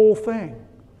up the whole thing.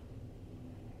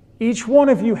 Each one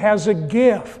of you has a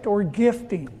gift or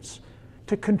giftings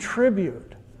to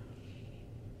contribute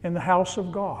in the house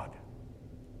of God.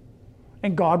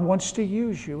 And God wants to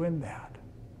use you in that.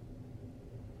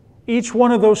 Each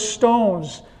one of those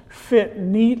stones fit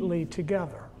neatly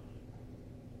together,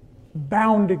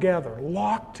 bound together,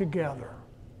 locked together.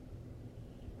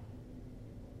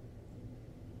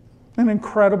 An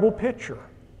incredible picture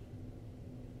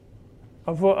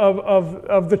of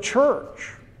the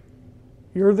church.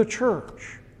 You're the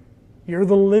church. You're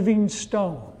the living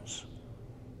stones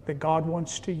that God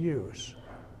wants to use.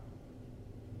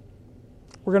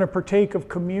 We're going to partake of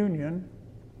communion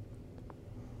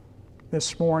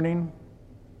this morning.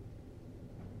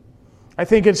 I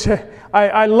think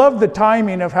I love the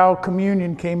timing of how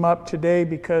communion came up today,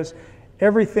 because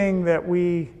everything that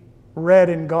we read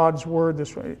in God's Word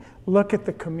this way, look at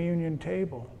the communion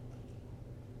table,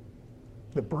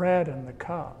 the bread and the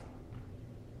cup.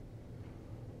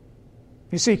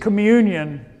 You see,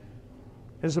 communion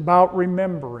is about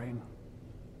remembering.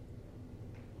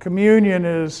 Communion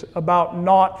is about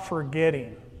not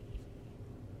forgetting.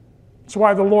 That's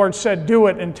why the Lord said, "Do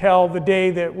it until the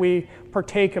day that we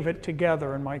partake of it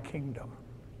together in my kingdom."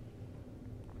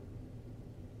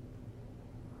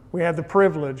 We have the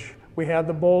privilege. We have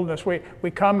the boldness.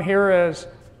 We come here as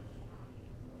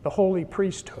the holy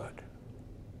priesthood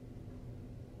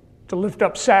to lift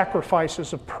up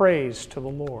sacrifices of praise to the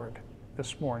Lord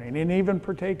this morning, and even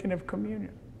partaking of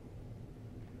communion.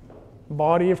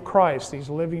 Body of Christ, these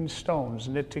living stones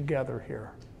knit together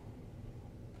here.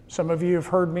 Some of you have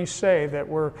heard me say that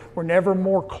we're never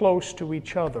more close to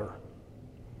each other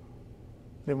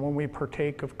than when we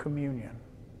partake of communion.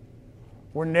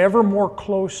 We're never more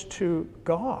close to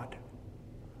God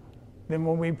than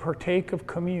when we partake of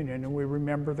communion and we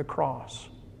remember the cross,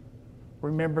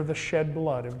 remember the shed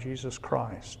blood of Jesus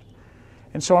Christ.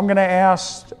 And so I'm going to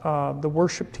ask the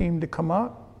worship team to come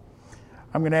up.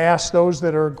 I'm going to ask those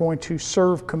that are going to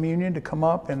serve communion to come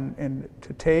up and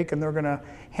to take, and they're going to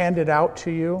hand it out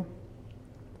to you.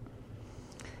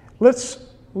 Let's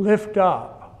lift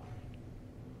up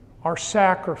our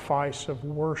sacrifice of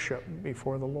worship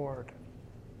before the Lord.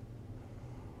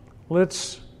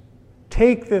 Let's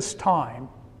take this time,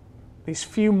 these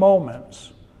few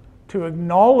moments, to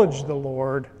acknowledge the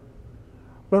Lord,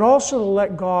 but also to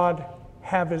let God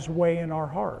have His way in our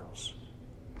hearts.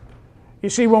 You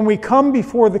see, when we come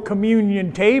before the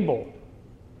communion table,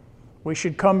 we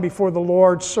should come before the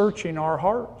Lord searching our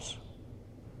hearts.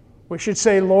 We should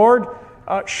say, Lord,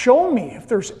 show me if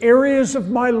there's areas of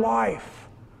my life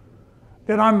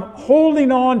that I'm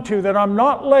holding on to, that I'm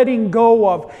not letting go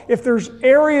of. If there's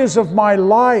areas of my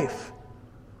life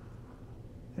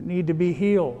that need to be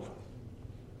healed.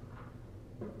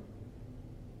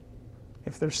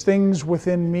 If there's things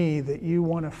within me that you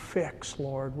want to fix,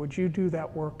 Lord, would you do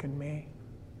that work in me?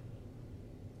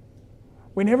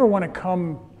 We never want to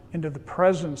come into the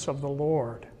presence of the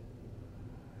Lord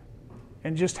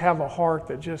and just have a heart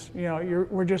that just,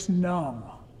 we're just numb.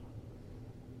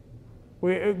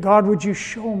 God, would you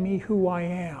show me who I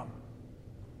am?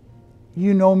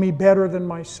 You know me better than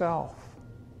myself.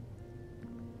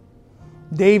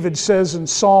 David says in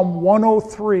Psalm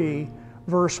 103,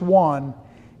 verse 1,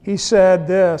 he said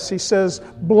this, he says,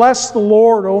 "Bless the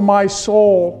Lord, O my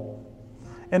soul,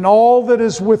 and all that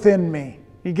is within me."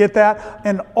 You get that?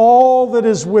 And all that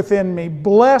is within me.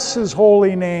 Bless His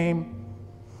holy name.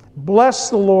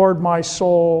 Bless the Lord, my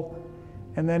soul.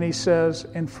 And then he says,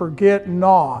 and forget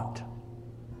not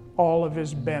all of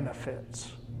His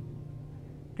benefits.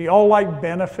 Do you all like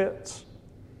benefits?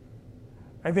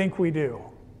 I think we do.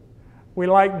 We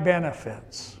like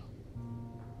benefits.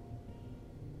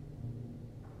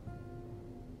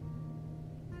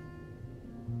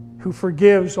 Who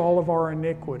forgives all of our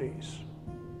iniquities.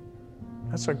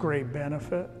 That's a great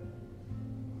benefit.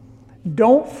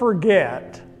 Don't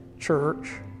forget, church,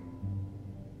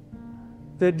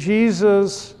 that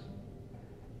Jesus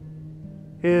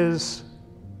is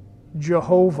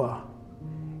Jehovah.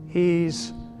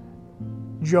 He's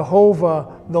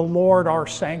Jehovah, the Lord, our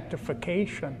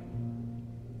sanctification.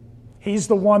 He's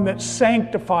the one that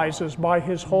sanctifies us by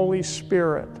His Holy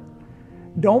Spirit.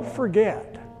 Don't forget.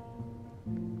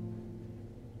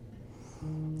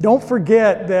 Don't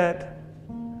forget that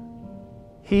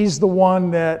He's the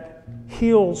one that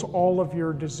heals all of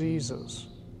your diseases.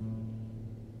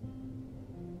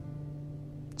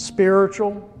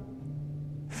 Spiritual,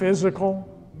 physical.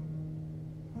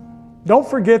 Don't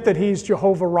forget that He's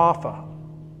Jehovah Rapha.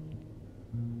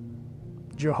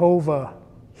 Jehovah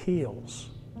heals.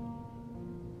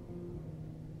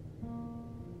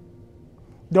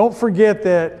 Don't forget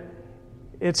that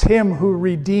it's Him who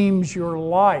redeems your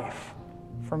life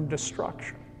from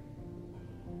destruction.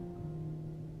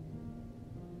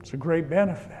 It's a great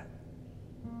benefit.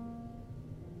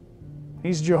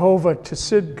 He's Jehovah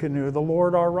Tsidkenu, the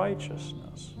Lord our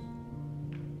righteousness,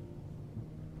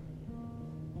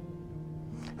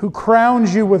 who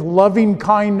crowns you with loving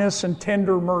kindness and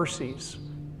tender mercies.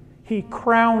 He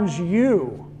crowns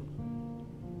you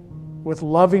with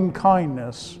loving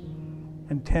kindness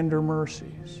and tender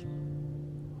mercies.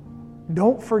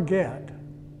 Don't forget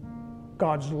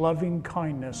God's loving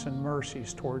kindness and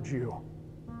mercies towards you.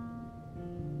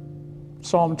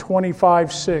 Psalm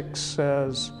 25:6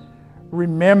 says,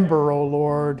 "Remember, O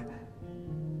Lord,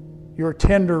 your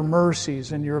tender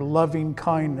mercies and your loving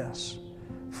kindness,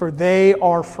 for they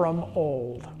are from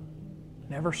old."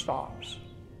 Never stops.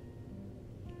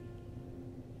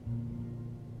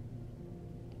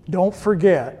 Don't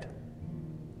forget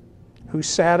who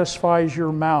satisfies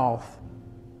your mouth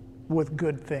with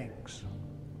good things,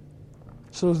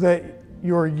 so that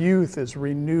your youth is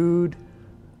renewed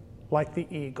like the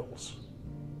eagles.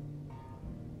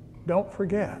 Don't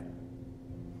forget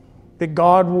that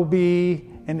God will be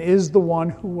and is the one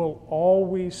who will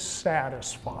always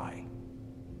satisfy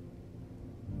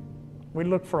We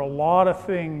look for a lot of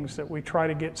things that we try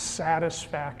to get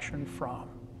satisfaction from,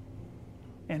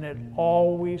 and it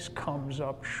always comes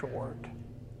up short.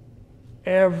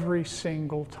 Every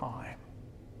single time.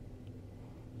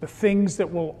 The things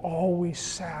that will always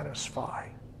satisfy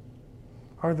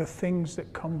are the things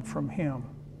that come from Him.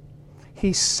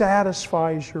 He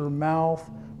satisfies your mouth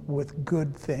with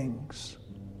good things.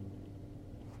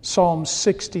 Psalm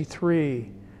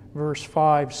 63, verse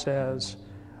 5 says,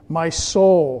 "My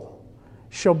soul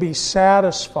shall be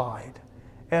satisfied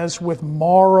as with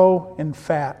marrow and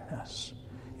fatness,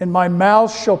 and my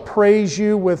mouth shall praise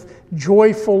you with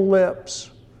joyful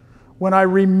lips. When I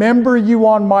remember you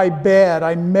on my bed,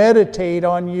 I meditate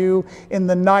on you in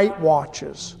the night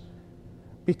watches,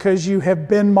 because you have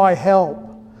been my help.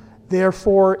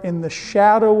 Therefore, in the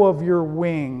shadow of your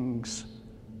wings,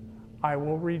 I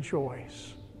will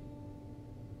rejoice."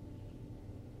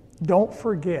 Don't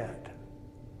forget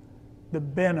the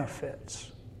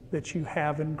benefits that you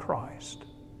have in Christ.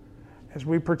 As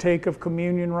we partake of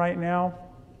communion right now,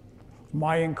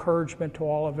 my encouragement to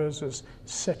all of us is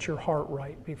set your heart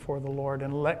right before the Lord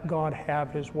and let God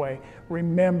have His way.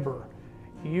 Remember,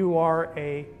 you are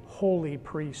a holy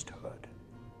priesthood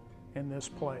in this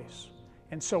place.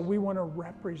 And so we want to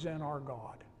represent our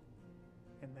God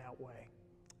in that way.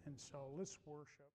 And so let's worship.